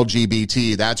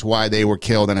LGBT, that's why they were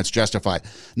killed and it's justified.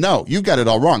 No, you've got it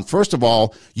all wrong. First of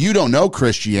all, you don't know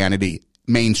Christianity,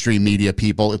 mainstream media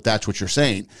people, if that's what you're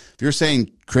saying. If you're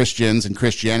saying Christians and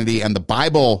Christianity and the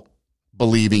Bible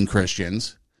believing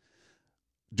Christians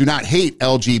do not hate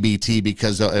LGBT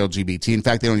because of LGBT. In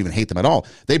fact, they don't even hate them at all.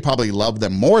 They probably love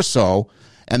them more so,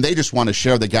 and they just want to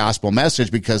share the gospel message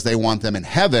because they want them in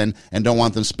heaven and don't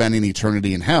want them spending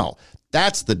eternity in hell.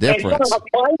 That's the difference. And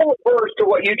apply that verse to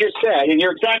what you just said, and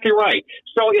you're exactly right.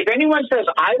 So if anyone says,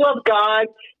 I love God,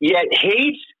 yet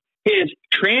hates his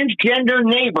transgender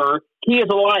neighbor, he is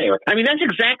a liar. I mean, that's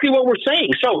exactly what we're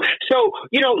saying. So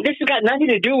this has got nothing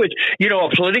to do with, a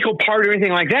political party or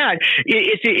anything like that.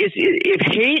 If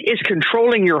hate is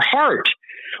controlling your heart,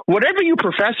 whatever you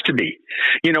profess to be,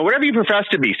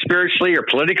 spiritually or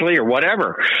politically or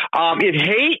whatever, if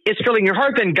hate is filling your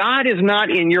heart, then God is not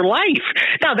in your life.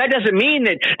 Now, that doesn't mean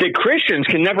that Christians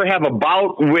can never have a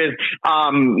bout with,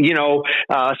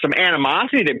 some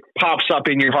animosity that pops up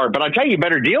in your heart. But I'll tell you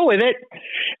better deal with it.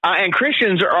 And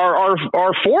Christians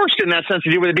are forced in that sense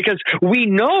to deal with it because we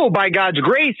know by God's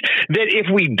grace that if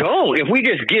we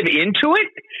just give into it,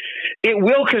 it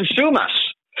will consume us.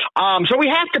 So we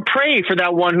have to pray for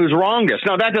that one who's wronged us.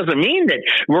 Now, that doesn't mean that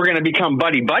we're going to become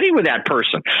buddy-buddy with that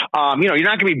person. You're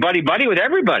not going to be buddy-buddy with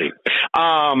everybody.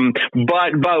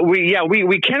 But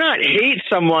we cannot hate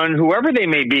someone, whoever they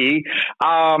may be.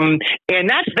 And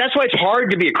that's why it's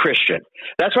hard to be a Christian.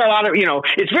 That's why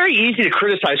it's very easy to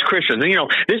criticize Christians. And,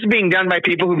 this is being done by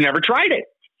people who've never tried it.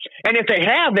 And if they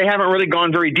haven't really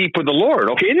gone very deep with the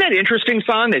Lord. Okay, isn't that interesting,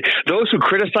 Sonn, that those who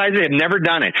criticize it have never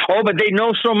done it? Oh, but they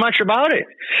know so much about it.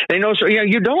 They know so.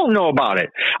 You don't know about it.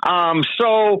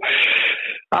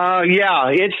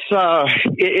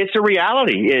 It's a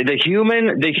reality. The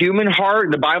human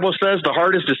heart. The Bible says the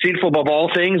heart is deceitful above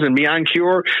all things and beyond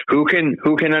cure. Who can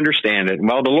understand it?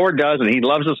 Well, the Lord does, and He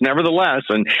loves us nevertheless.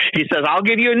 And He says, "I'll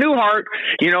give you a new heart.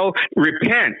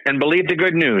 Repent and believe the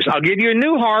good news. I'll give you a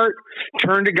new heart.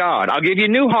 Turn to God. I'll give you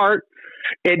a new heart.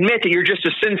 Admit that you're just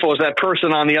as sinful as that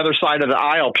person on the other side of the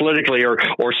aisle, politically or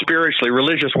spiritually,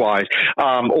 religious wise,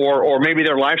 or maybe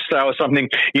their lifestyle is something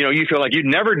you feel like you'd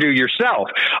never do yourself.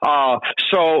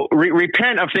 So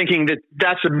repent of thinking that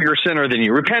that's a bigger sinner than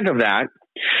you. Repent of that,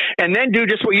 and then do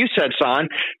just what you said, Sonn.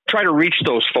 Try to reach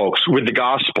those folks with the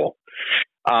gospel.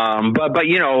 But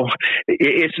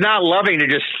it's not loving to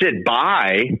just sit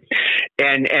by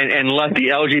and let the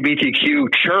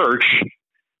LGBTQ church.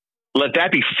 Let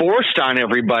that be forced on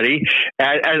everybody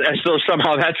as though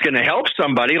somehow that's going to help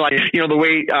somebody. Like, the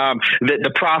way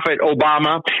the Prophet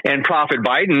Obama and Prophet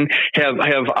Biden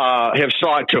have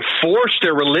sought to force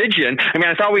their religion. I mean,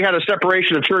 I thought we had a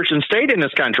separation of church and state in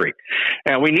this country.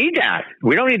 And we need that.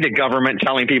 We don't need the government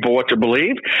telling people what to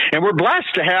believe. And we're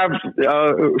blessed to have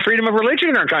freedom of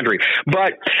religion in our country.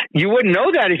 But you wouldn't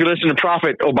know that if you listen to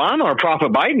Prophet Obama or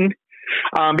Prophet Biden.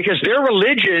 Because their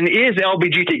religion is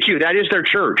LGBTQ. That is their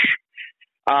church.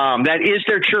 That is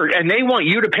their church, and they want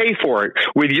you to pay for it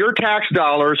with your tax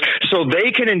dollars, so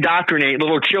they can indoctrinate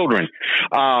little children,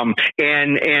 and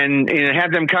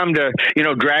have them come to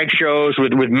drag shows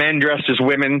with men dressed as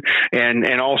women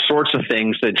and all sorts of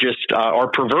things that just are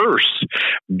perverse.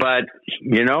 But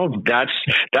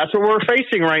that's what we're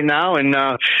facing right now, and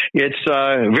it's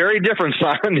very different,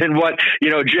 Simon, than what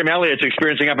Jim Elliott's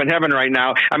experiencing up in heaven right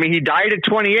now. I mean, he died at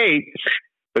 28.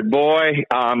 But boy,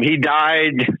 he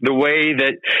died the way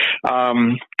that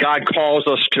God calls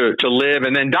us to live,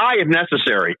 and then die if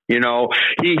necessary. He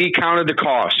counted the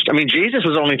cost. I mean, Jesus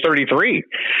was only 33,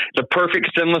 the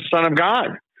perfect sinless Son of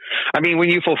God. I mean, when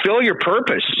you fulfill your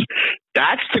purpose,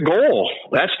 that's the goal.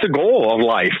 That's the goal of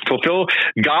life. Fulfill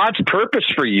God's purpose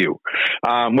for you,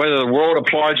 whether the world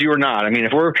applauds you or not. I mean,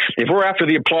 if we're after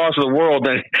the applause of the world,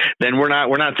 then we're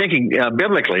not thinking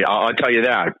biblically. I'll tell you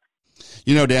that.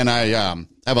 Dan, I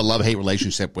have a love-hate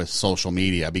relationship with social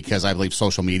media because I believe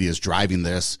social media is driving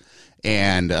this.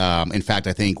 And in fact,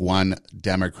 I think one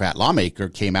Democrat lawmaker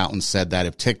came out and said that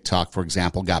if TikTok, for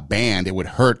example, got banned, it would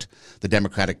hurt the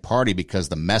Democratic Party because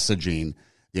the messaging,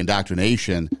 the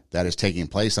indoctrination that is taking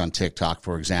place on TikTok,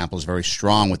 for example, is very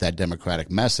strong with that Democratic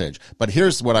message. But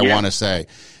here's what I want to say.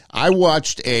 I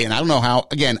watched and I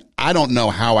don't know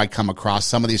how I come across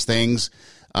some of these things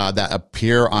that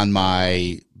appear on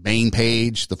my main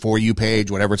page, the For You page,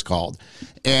 whatever it's called.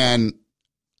 And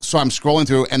so I'm scrolling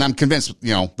through and I'm convinced,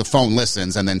 the phone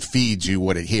listens and then feeds you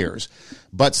what it hears.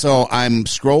 But so I'm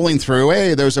scrolling through,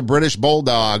 hey, there's a British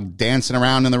bulldog dancing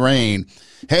around in the rain.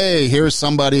 Hey, here's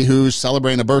somebody who's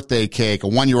celebrating a birthday cake, a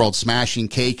 1-year-old smashing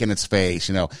cake in its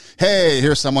face. Hey,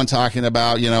 here's someone talking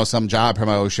about, some job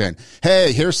promotion.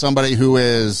 Hey, here's somebody who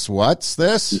is, what's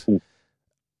this?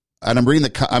 And I'm reading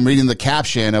the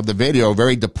caption of the video,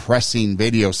 very depressing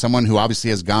video. Someone who obviously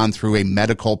has gone through a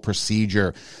medical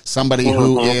procedure, somebody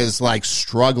who is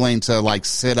struggling to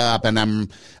sit up. And I'm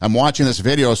watching this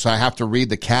video, so I have to read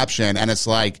the caption, and it's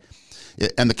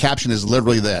and the caption is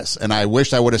literally this. And I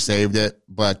wish I would have saved it,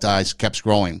 but I kept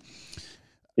scrolling.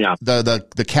 Yeah.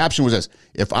 The caption was this: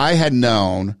 if I had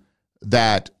known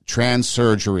that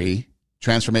transformation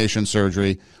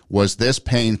surgery was this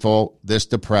painful, this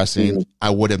depressing, I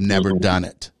would have never done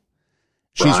it.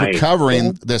 She's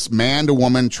recovering, this man to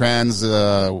woman trans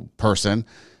person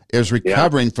is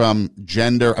recovering from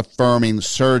gender affirming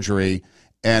surgery,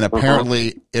 and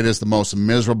apparently it is the most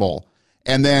miserable.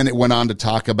 And then it went on to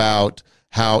talk about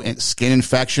how skin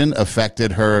infection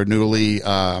affected her newly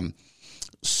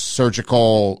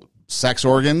surgical sex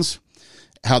organs,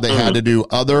 how they had to do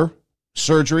other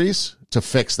surgeries to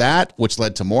fix that, which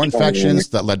led to more infections,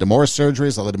 that led to more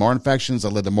surgeries, that led to more infections,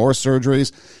 that led to more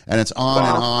surgeries, and it's on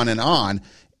and on and on.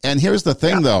 And here's the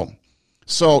thing, though.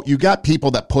 So you got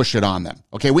people that push it on them.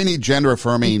 Okay, we need gender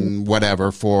affirming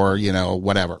whatever for,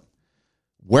 whatever.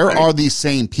 Where are these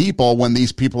same people when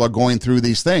these people are going through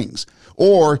these things?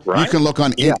 Or you can look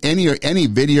on any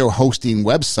video hosting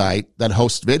website that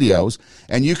hosts videos,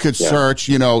 and you could search,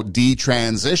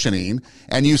 detransitioning,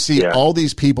 and you see all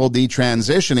these people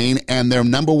detransitioning, and their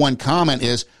number one comment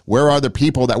is, where are the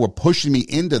people that were pushing me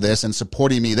into this and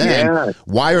supporting me then?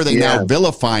 Why are they now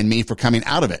vilifying me for coming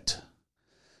out of it?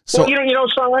 So,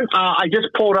 Sonn, I just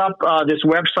pulled up this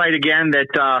website again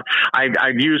that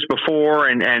I've used before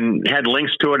and had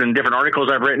links to it in different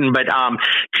articles I've written, but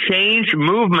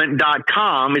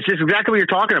changemovement.com is just exactly what you're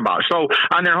talking about. So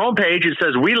on their homepage, it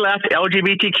says, we left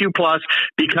LGBTQ plus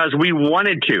because we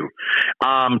wanted to.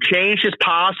 Change is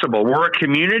possible. We're a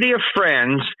community of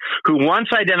friends who once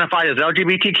identified as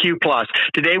LGBTQ plus.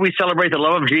 Today we celebrate the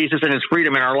love of Jesus and his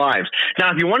freedom in our lives.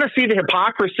 Now, if you want to see the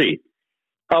hypocrisy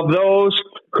of those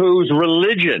whose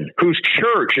religion, whose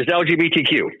church is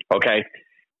LGBTQ, okay?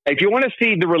 If you want to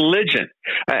see the religion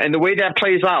and the way that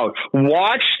plays out,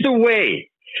 watch the way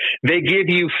they give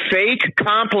you fake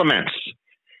compliments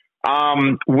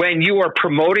when you are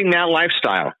promoting that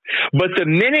lifestyle. But the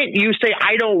minute you say,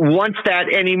 I don't want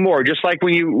that anymore, just like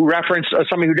when you reference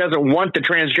somebody who doesn't want the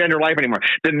transgender life anymore,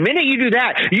 the minute you do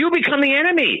that, you become the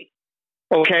enemy.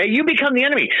 Okay, you become the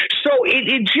enemy. So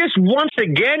it just once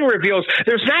again reveals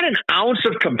there's not an ounce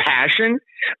of compassion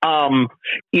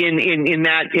in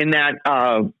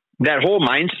that whole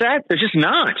mindset. There's just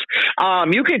not.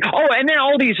 And then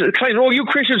all these claims, you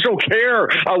Christians don't care.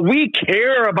 We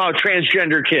care about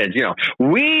transgender kids.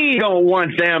 We don't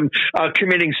want them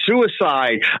committing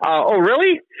suicide. Oh,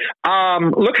 really?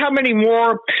 Look how many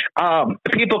more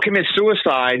people commit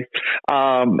suicide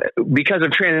because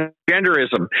of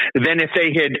transgenderism than if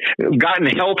they had gotten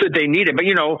help that they needed. But,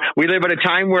 we live at a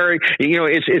time where,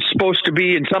 it's supposed to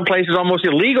be in some places almost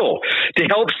illegal to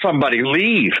help somebody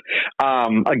leave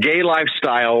a gay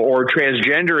lifestyle or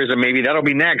transgenderism. Maybe that'll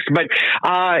be next. But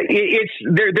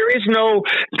there is no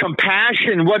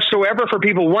compassion whatsoever for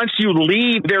people once you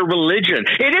leave their religion.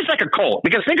 It is like a cult,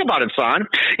 because think about it, Sonn.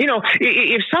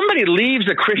 If somebody leaves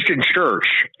a Christian church,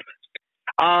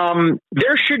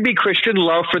 there should be Christian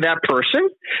love for that person.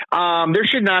 There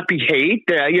should not be hate.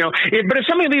 But if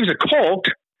somebody leaves a cult,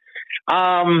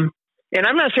 and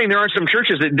I'm not saying there aren't some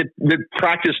churches that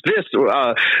practice this,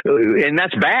 and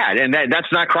that's bad, and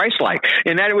that's not Christ-like,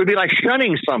 and that it would be like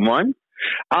shunning someone.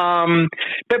 But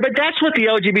that's what the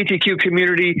LGBTQ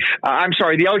community,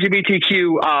 the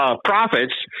LGBTQ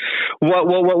prophets,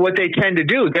 what they tend to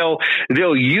do. They'll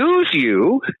use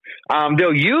you.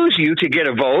 They'll use you to get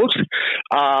a vote.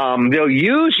 They'll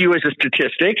use you as a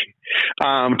statistic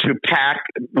to pack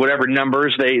whatever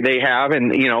numbers they have,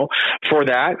 and for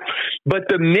that. But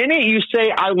the minute you say,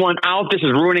 "I want out, this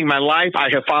is ruining my life, I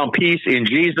have found peace in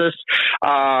Jesus,"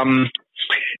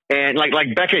 and like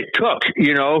Becket Cook,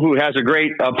 who has a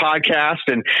great podcast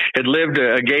and had lived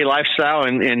a gay lifestyle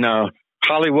in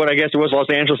Hollywood, I guess it was, Los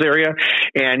Angeles area,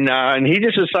 and he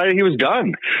just decided he was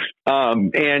done.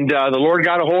 The Lord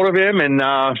got a hold of him and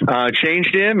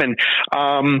changed him, and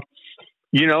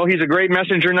he's a great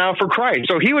messenger now for Christ.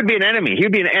 So he would be an enemy. He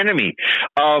would be an enemy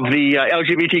of the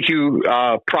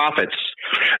LGBTQ prophets,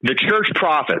 the church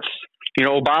prophets.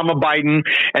 Obama, Biden,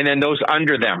 and then those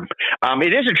under them.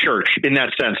 It is a church in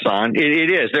that sense, Sonn.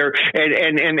 It is. They're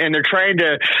they're trying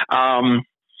to,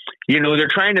 they're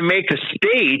trying to make the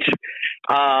state,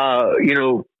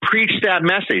 preach that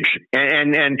message,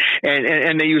 and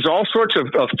they use all sorts of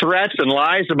threats and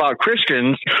lies about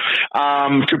Christians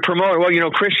to promote. Well,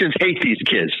 Christians hate these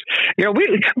kids.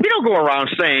 We don't go around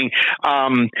saying,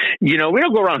 we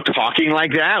don't go around talking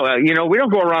like that. We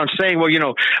don't go around saying,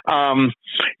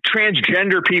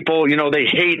 transgender people, they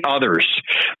hate others.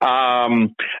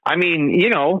 If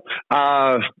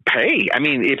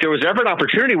there was ever an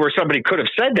opportunity where somebody could have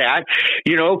said that,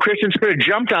 Christians could have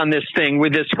jumped on this thing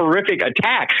with this horrific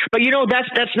attack. But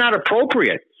that's not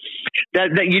appropriate.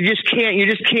 That you just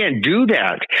can't do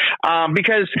that,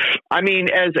 because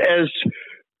as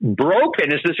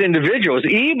broken as this individual, as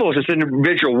evil as this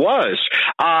individual was,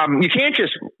 you can't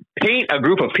just paint a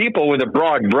group of people with a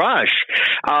broad brush.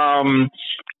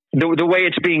 The way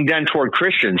it's being done toward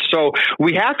Christians. So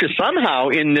we have to somehow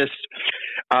in this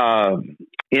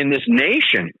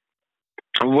nation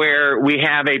where we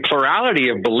have a plurality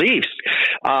of beliefs,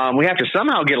 we have to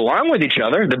somehow get along with each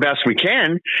other the best we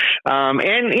can.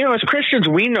 As Christians,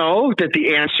 we know that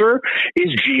the answer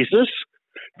is Jesus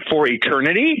for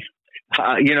eternity.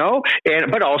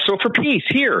 But also for peace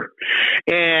here.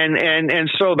 And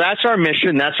so that's our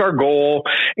mission. That's our goal.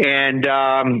 And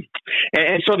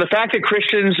so the fact that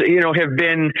Christians, have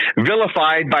been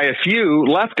vilified by a few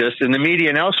leftists in the media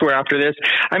and elsewhere after this,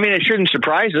 it shouldn't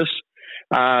surprise us.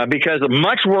 Because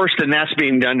much worse than that's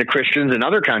being done to Christians in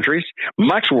other countries,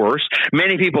 much worse.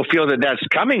 Many people feel that that's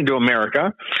coming to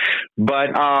America, but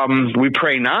we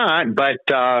pray not. But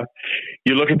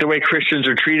you look at the way Christians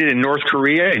are treated in North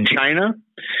Korea, in China,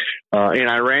 in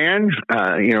Iran,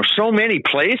 so many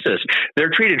places.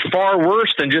 They're treated far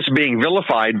worse than just being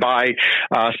vilified by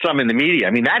some in the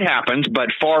media. That happens,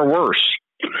 but far worse.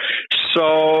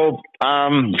 So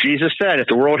Jesus said, if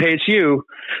the world hates you,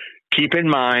 keep in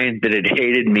mind that it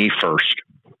hated me first.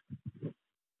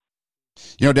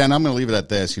 Dan, I'm going to leave it at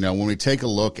this. When we take a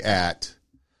look at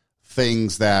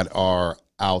things that are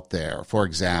out there, for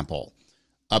example,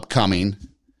 upcoming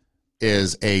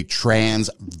is a Trans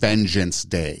Vengeance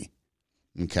Day.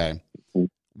 Okay.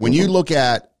 When you look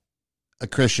at a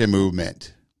Christian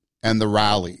movement and the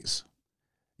rallies,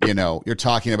 you're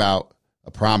talking about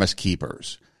a Promise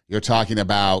Keepers. You're talking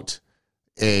about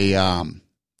a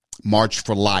March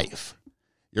for Life.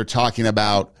 You're talking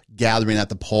about gathering at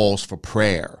the polls for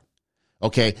prayer.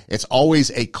 Okay, it's always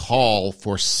a call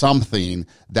for something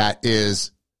that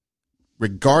is,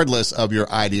 regardless of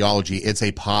your ideology, it's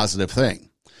a positive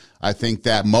thing. I think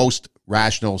that most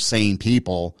rational, sane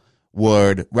people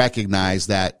would recognize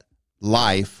that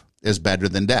life is better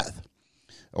than death,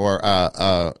 or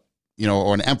or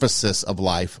an emphasis of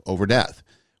life over death.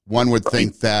 One would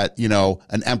think that,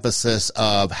 an emphasis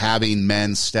of having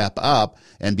men step up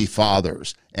and be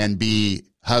fathers and be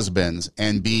husbands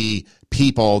and be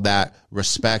people that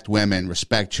respect women,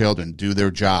 respect children, do their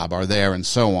job, are there, and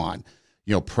so on.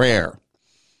 Prayer.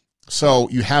 So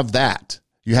you have that.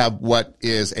 You have what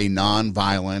is a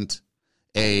non-violent,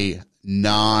 a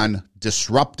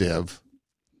non-disruptive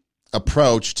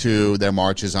approach to their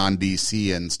marches on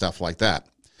DC and stuff like that.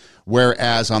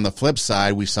 Whereas on the flip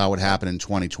side, we saw what happened in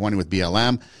 2020 with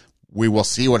BLM. We will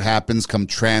see what happens come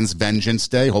Trans Vengeance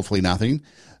Day. Hopefully nothing.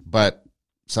 But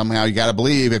somehow you got to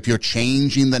believe if you're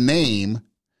changing the name,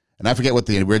 and I forget what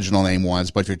the original name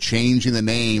was, but if you're changing the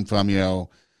name from,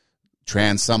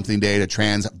 Trans Something Day to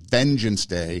Trans Vengeance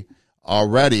Day,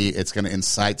 already it's going to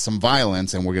incite some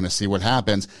violence, and we're going to see what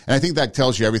happens. And I think that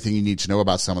tells you everything you need to know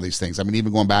about some of these things. I mean,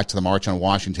 even going back to the March on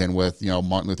Washington with,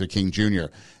 Martin Luther King Jr.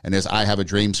 and his I Have a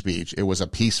Dream speech, it was a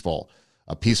peaceful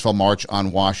march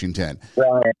on Washington.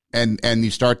 Right. And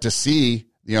you start to see,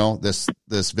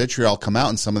 this vitriol come out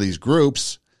in some of these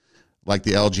groups like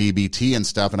the LGBT and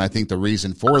stuff. And I think the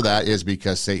reason for that is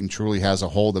because Satan truly has a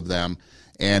hold of them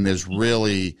and is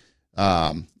really,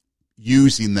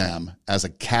 using them as a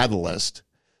catalyst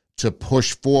to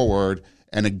push forward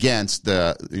and against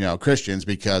the Christians,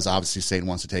 because obviously Satan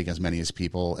wants to take as many as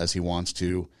people as he wants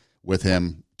to with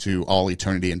him to all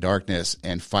eternity in darkness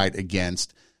and fight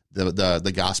against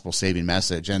the gospel saving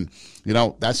message. And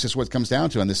that's just what it comes down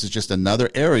to. And this is just another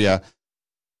area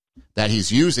that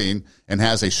he's using and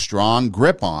has a strong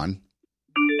grip on,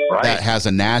 right, that has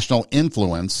a national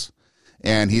influence,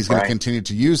 and he's going to continue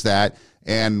to use that.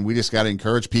 And we just got to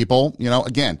encourage people,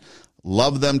 again,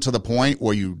 love them to the point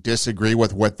where you disagree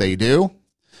with what they do,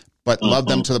 but love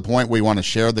them to the point where you want to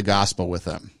share the gospel with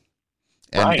them.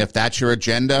 And if that's your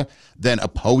agenda, then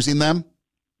opposing them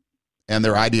and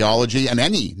their ideology and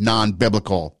any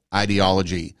non-biblical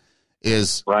ideology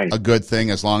is a good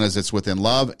thing, as long as it's within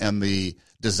love and the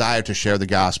desire to share the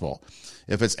gospel.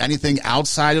 If it's anything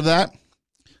outside of that,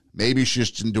 maybe you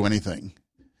just shouldn't do anything.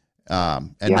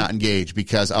 Not engage,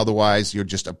 because otherwise you're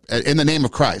just in the name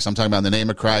of Christ. I'm talking about in the name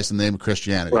of Christ, in the name of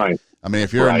Christianity. Right. I mean,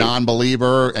 if you're a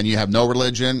non-believer and you have no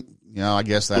religion, I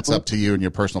guess that's up to you and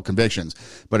your personal convictions.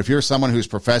 But if you're someone who's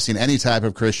professing any type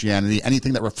of Christianity,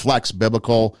 anything that reflects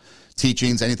biblical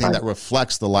teachings, anything that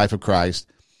reflects the life of Christ,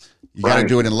 you got to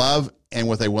do it in love and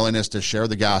with a willingness to share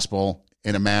the gospel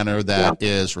in a manner that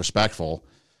is respectful,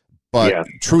 but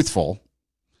truthful.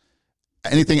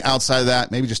 Anything outside of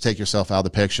that, maybe just take yourself out of the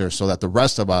picture so that the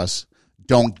rest of us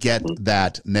don't get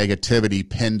that negativity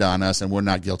pinned on us and we're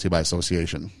not guilty by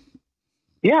association.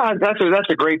 Yeah, that's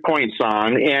a great point,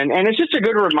 Sonn. And it's just a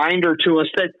good reminder to us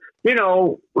that,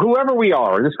 whoever we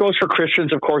are, this goes for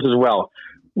Christians, of course, as well,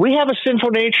 we have a sinful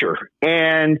nature.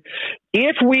 And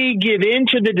if we give in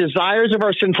to the desires of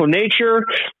our sinful nature,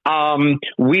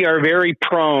 we are very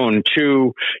prone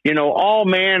to, all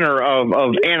manner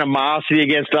of animosity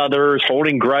against others,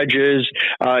 holding grudges,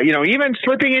 even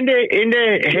slipping into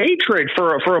hatred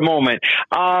for a moment.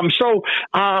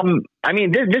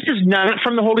 This is not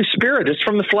from the Holy Spirit. It's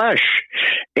from the flesh.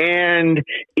 And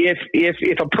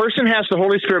if a person has the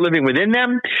Holy Spirit living within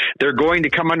them, they're going to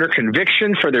come under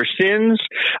conviction for their sins.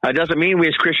 It doesn't mean we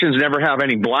as Christians never have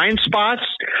any blind spots,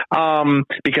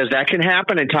 because that can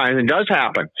happen at times and does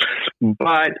happen.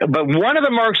 But one of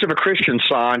the marks of a Christian,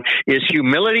 Sonn, is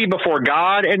humility before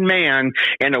God and man,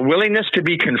 and a willingness to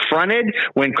be confronted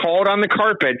when called on the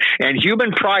carpet. And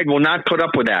human pride will not put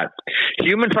up with that.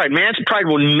 Man's pride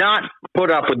will not put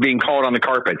up with being called on the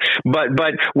carpet.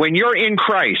 But when you're in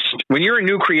Christ, when you're a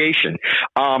new creation,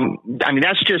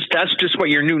 that's just what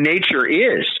your new nature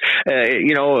is.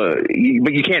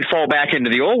 But you can't fall back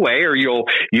into the old way, or you'll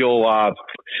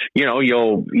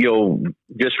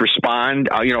just respond,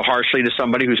 harshly to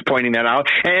somebody who's pointing that out.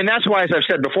 And that's why, as I've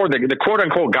said before, the quote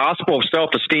unquote gospel of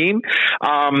self-esteem,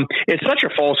 it's such a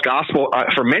false gospel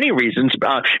for many reasons.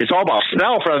 It's all about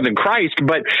self rather than Christ,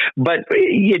 but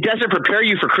it doesn't prepare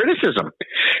you for criticism,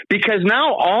 because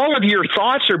now all of your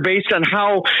thoughts are based on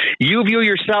how you view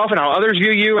yourself and how others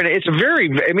view you. And it's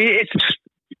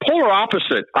it's polar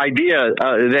opposite idea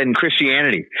than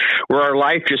Christianity, where our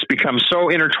life just becomes so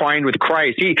intertwined with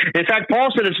Christ. In fact, Paul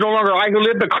said, it's no longer I who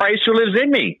live, but Christ who lives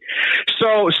in me.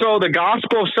 So the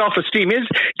gospel of self-esteem is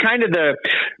kind of the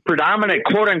predominant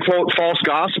quote-unquote false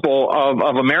gospel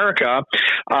of America.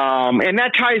 And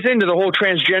that ties into the whole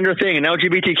transgender thing and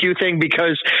LGBTQ thing,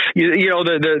 because,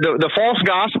 the false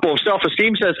gospel of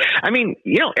self-esteem says,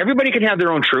 everybody can have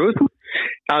their own truth.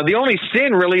 The only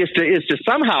sin really is to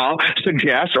somehow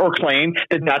suggest or claim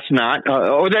that that's not,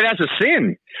 or that that's a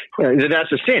sin.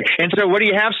 That's a sin. And so what do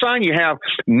you have, Sonn? You have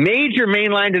major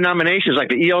mainline denominations like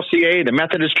the ELCA, the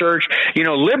Methodist Church,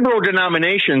 liberal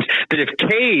denominations that have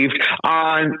caved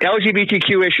on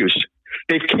LGBTQ issues.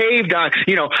 They've caved on,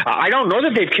 I don't know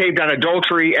that they've caved on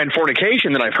adultery and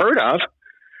fornication that I've heard of.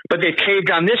 but they've caved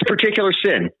on this particular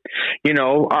sin.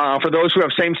 For those who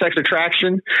have same-sex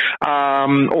attraction,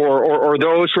 or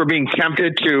those who are being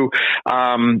tempted to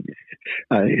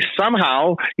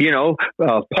somehow,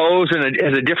 pose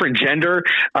as a different gender.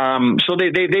 So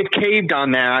they've caved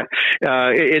on that.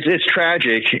 It's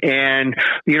tragic. And,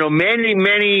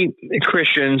 many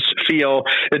Christians feel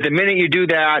that the minute you do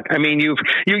that, I mean, you've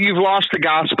lost the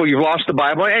gospel, you've lost the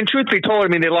Bible. And truth be told, I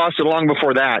mean, they lost it long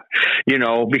before that,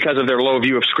 because of their low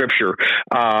view of Scripture,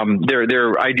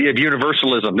 their idea of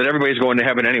universalism, that everybody's going to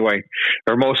heaven anyway,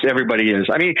 or most everybody is.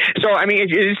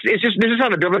 It's just, this is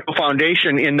on a biblical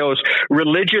foundation in those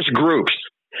religious groups.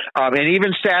 And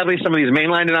even sadly, some of these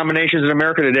mainline denominations in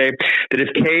America today that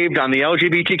have caved on the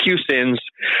LGBTQ sins,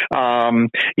 I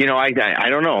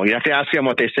don't know. You have to ask them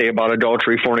what they say about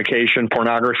adultery, fornication,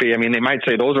 pornography. I mean, they might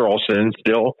say those are all sins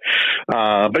still.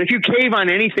 But if you cave on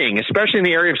anything, especially in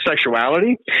the area of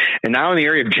sexuality and now in the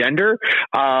area of gender,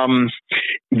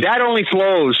 that only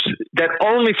flows,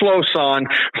 Sonn,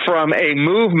 from a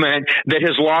movement that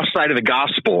has lost sight of the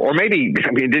gospel, or maybe,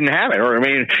 it didn't have it, or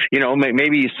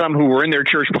maybe some who were in their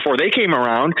church before they came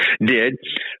around did.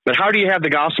 But how do you have the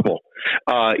gospel?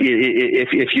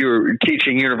 If you're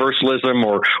teaching universalism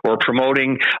or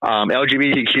promoting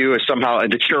LGBTQ as somehow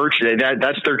the church,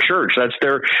 that's their church.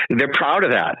 They're proud of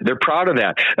that. They're proud of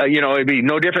that. It'd be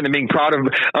no different than being proud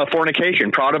of fornication,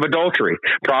 proud of adultery,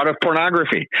 proud of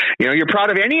pornography. You're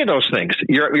proud of any of those things.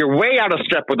 You're way out of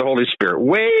step with the Holy Spirit.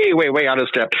 Way out of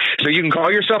step. So you can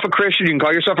call yourself a Christian. You can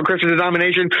call yourself a Christian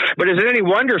denomination. But is it any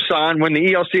wonder, Sonn, when the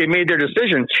ELCA made their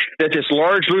decision that this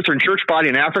large Lutheran church body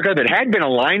in Africa that had been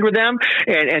aligned with them,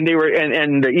 and they were,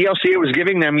 and the ELCA was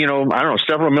giving them,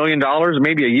 several $1 million,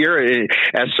 maybe a year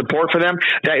as support for them.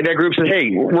 That group said,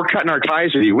 "Hey, we're cutting our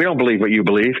ties with you. We don't believe what you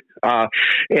believe."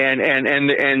 And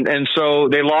so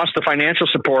they lost the financial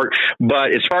support,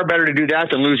 but it's far better to do that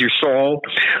than lose your soul,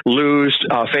 lose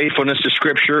faithfulness to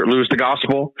Scripture, lose the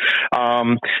gospel.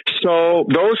 So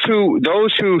those who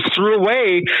threw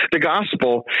away the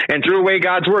gospel and threw away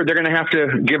God's word, they're going to have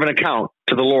to give an account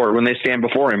to the Lord when they stand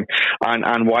before Him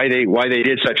on why they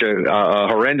did such a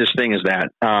horrendous thing as that.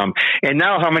 And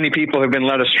now, how many people have been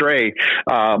led astray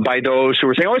by those who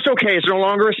are saying, "Oh, it's okay; it's no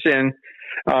longer a sin."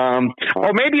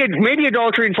 Or maybe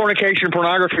adultery and fornication and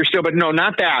pornography are still, but no,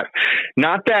 not that.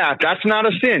 That's not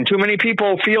a sin. Too many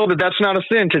people feel that that's not a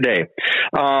sin today.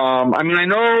 I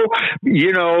know,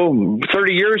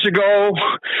 30 years ago,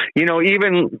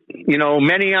 even,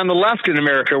 many on the left in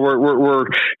America were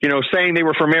saying they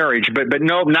were for marriage, but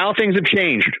no, now things have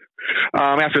changed.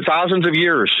 After thousands of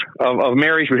years of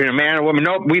marriage between a man and a woman,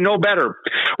 no, we know better.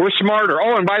 We're smarter.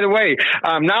 Oh, and by the way,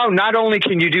 now not only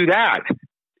can you do that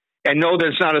and know that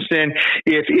it's not a sin,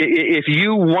 if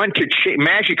you want to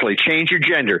magically change your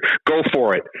gender, go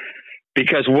for it.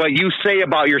 Because what you say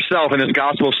about yourself in this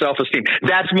gospel of self-esteem,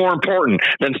 that's more important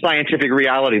than scientific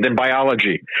reality, than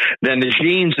biology, than the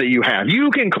genes that you have. You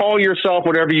can call yourself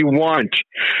whatever you want,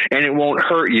 and it won't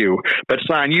hurt you. But,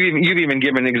 Sonn, you've even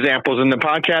given examples in the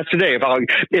podcast today of how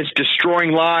it's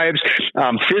destroying lives,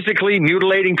 physically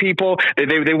mutilating people.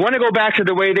 They want to go back to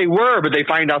the way they were, but they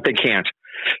find out they can't.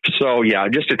 So, yeah,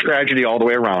 just a tragedy all the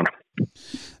way around.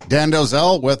 Dan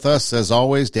Delzell with us as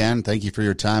always. Dan, thank you for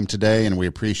your time today, and we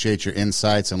appreciate your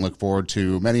insights and look forward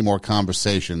to many more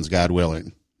conversations, God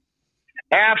willing.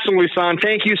 Absolutely, Sonn.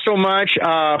 Thank you so much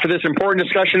for this important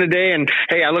discussion today, and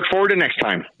hey, I look forward to next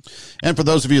time. And for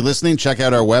those of you listening, check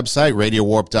out our website,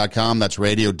 radiowarp.com. That's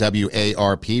radio,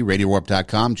 W-A-R-P,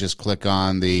 radiowarp.com. Just click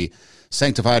on the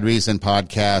Sanctified Reason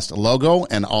podcast logo,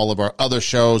 and all of our other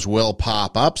shows will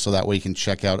pop up, so that way you can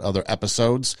check out other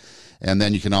episodes. And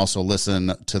then you can also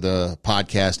listen to the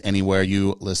podcast anywhere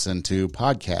you listen to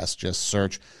podcasts. Just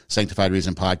search Sanctified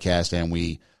Reason Podcast and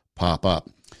we pop up.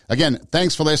 Again,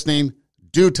 thanks for listening.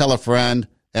 Do tell a friend.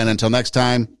 And until next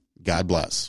time, God bless.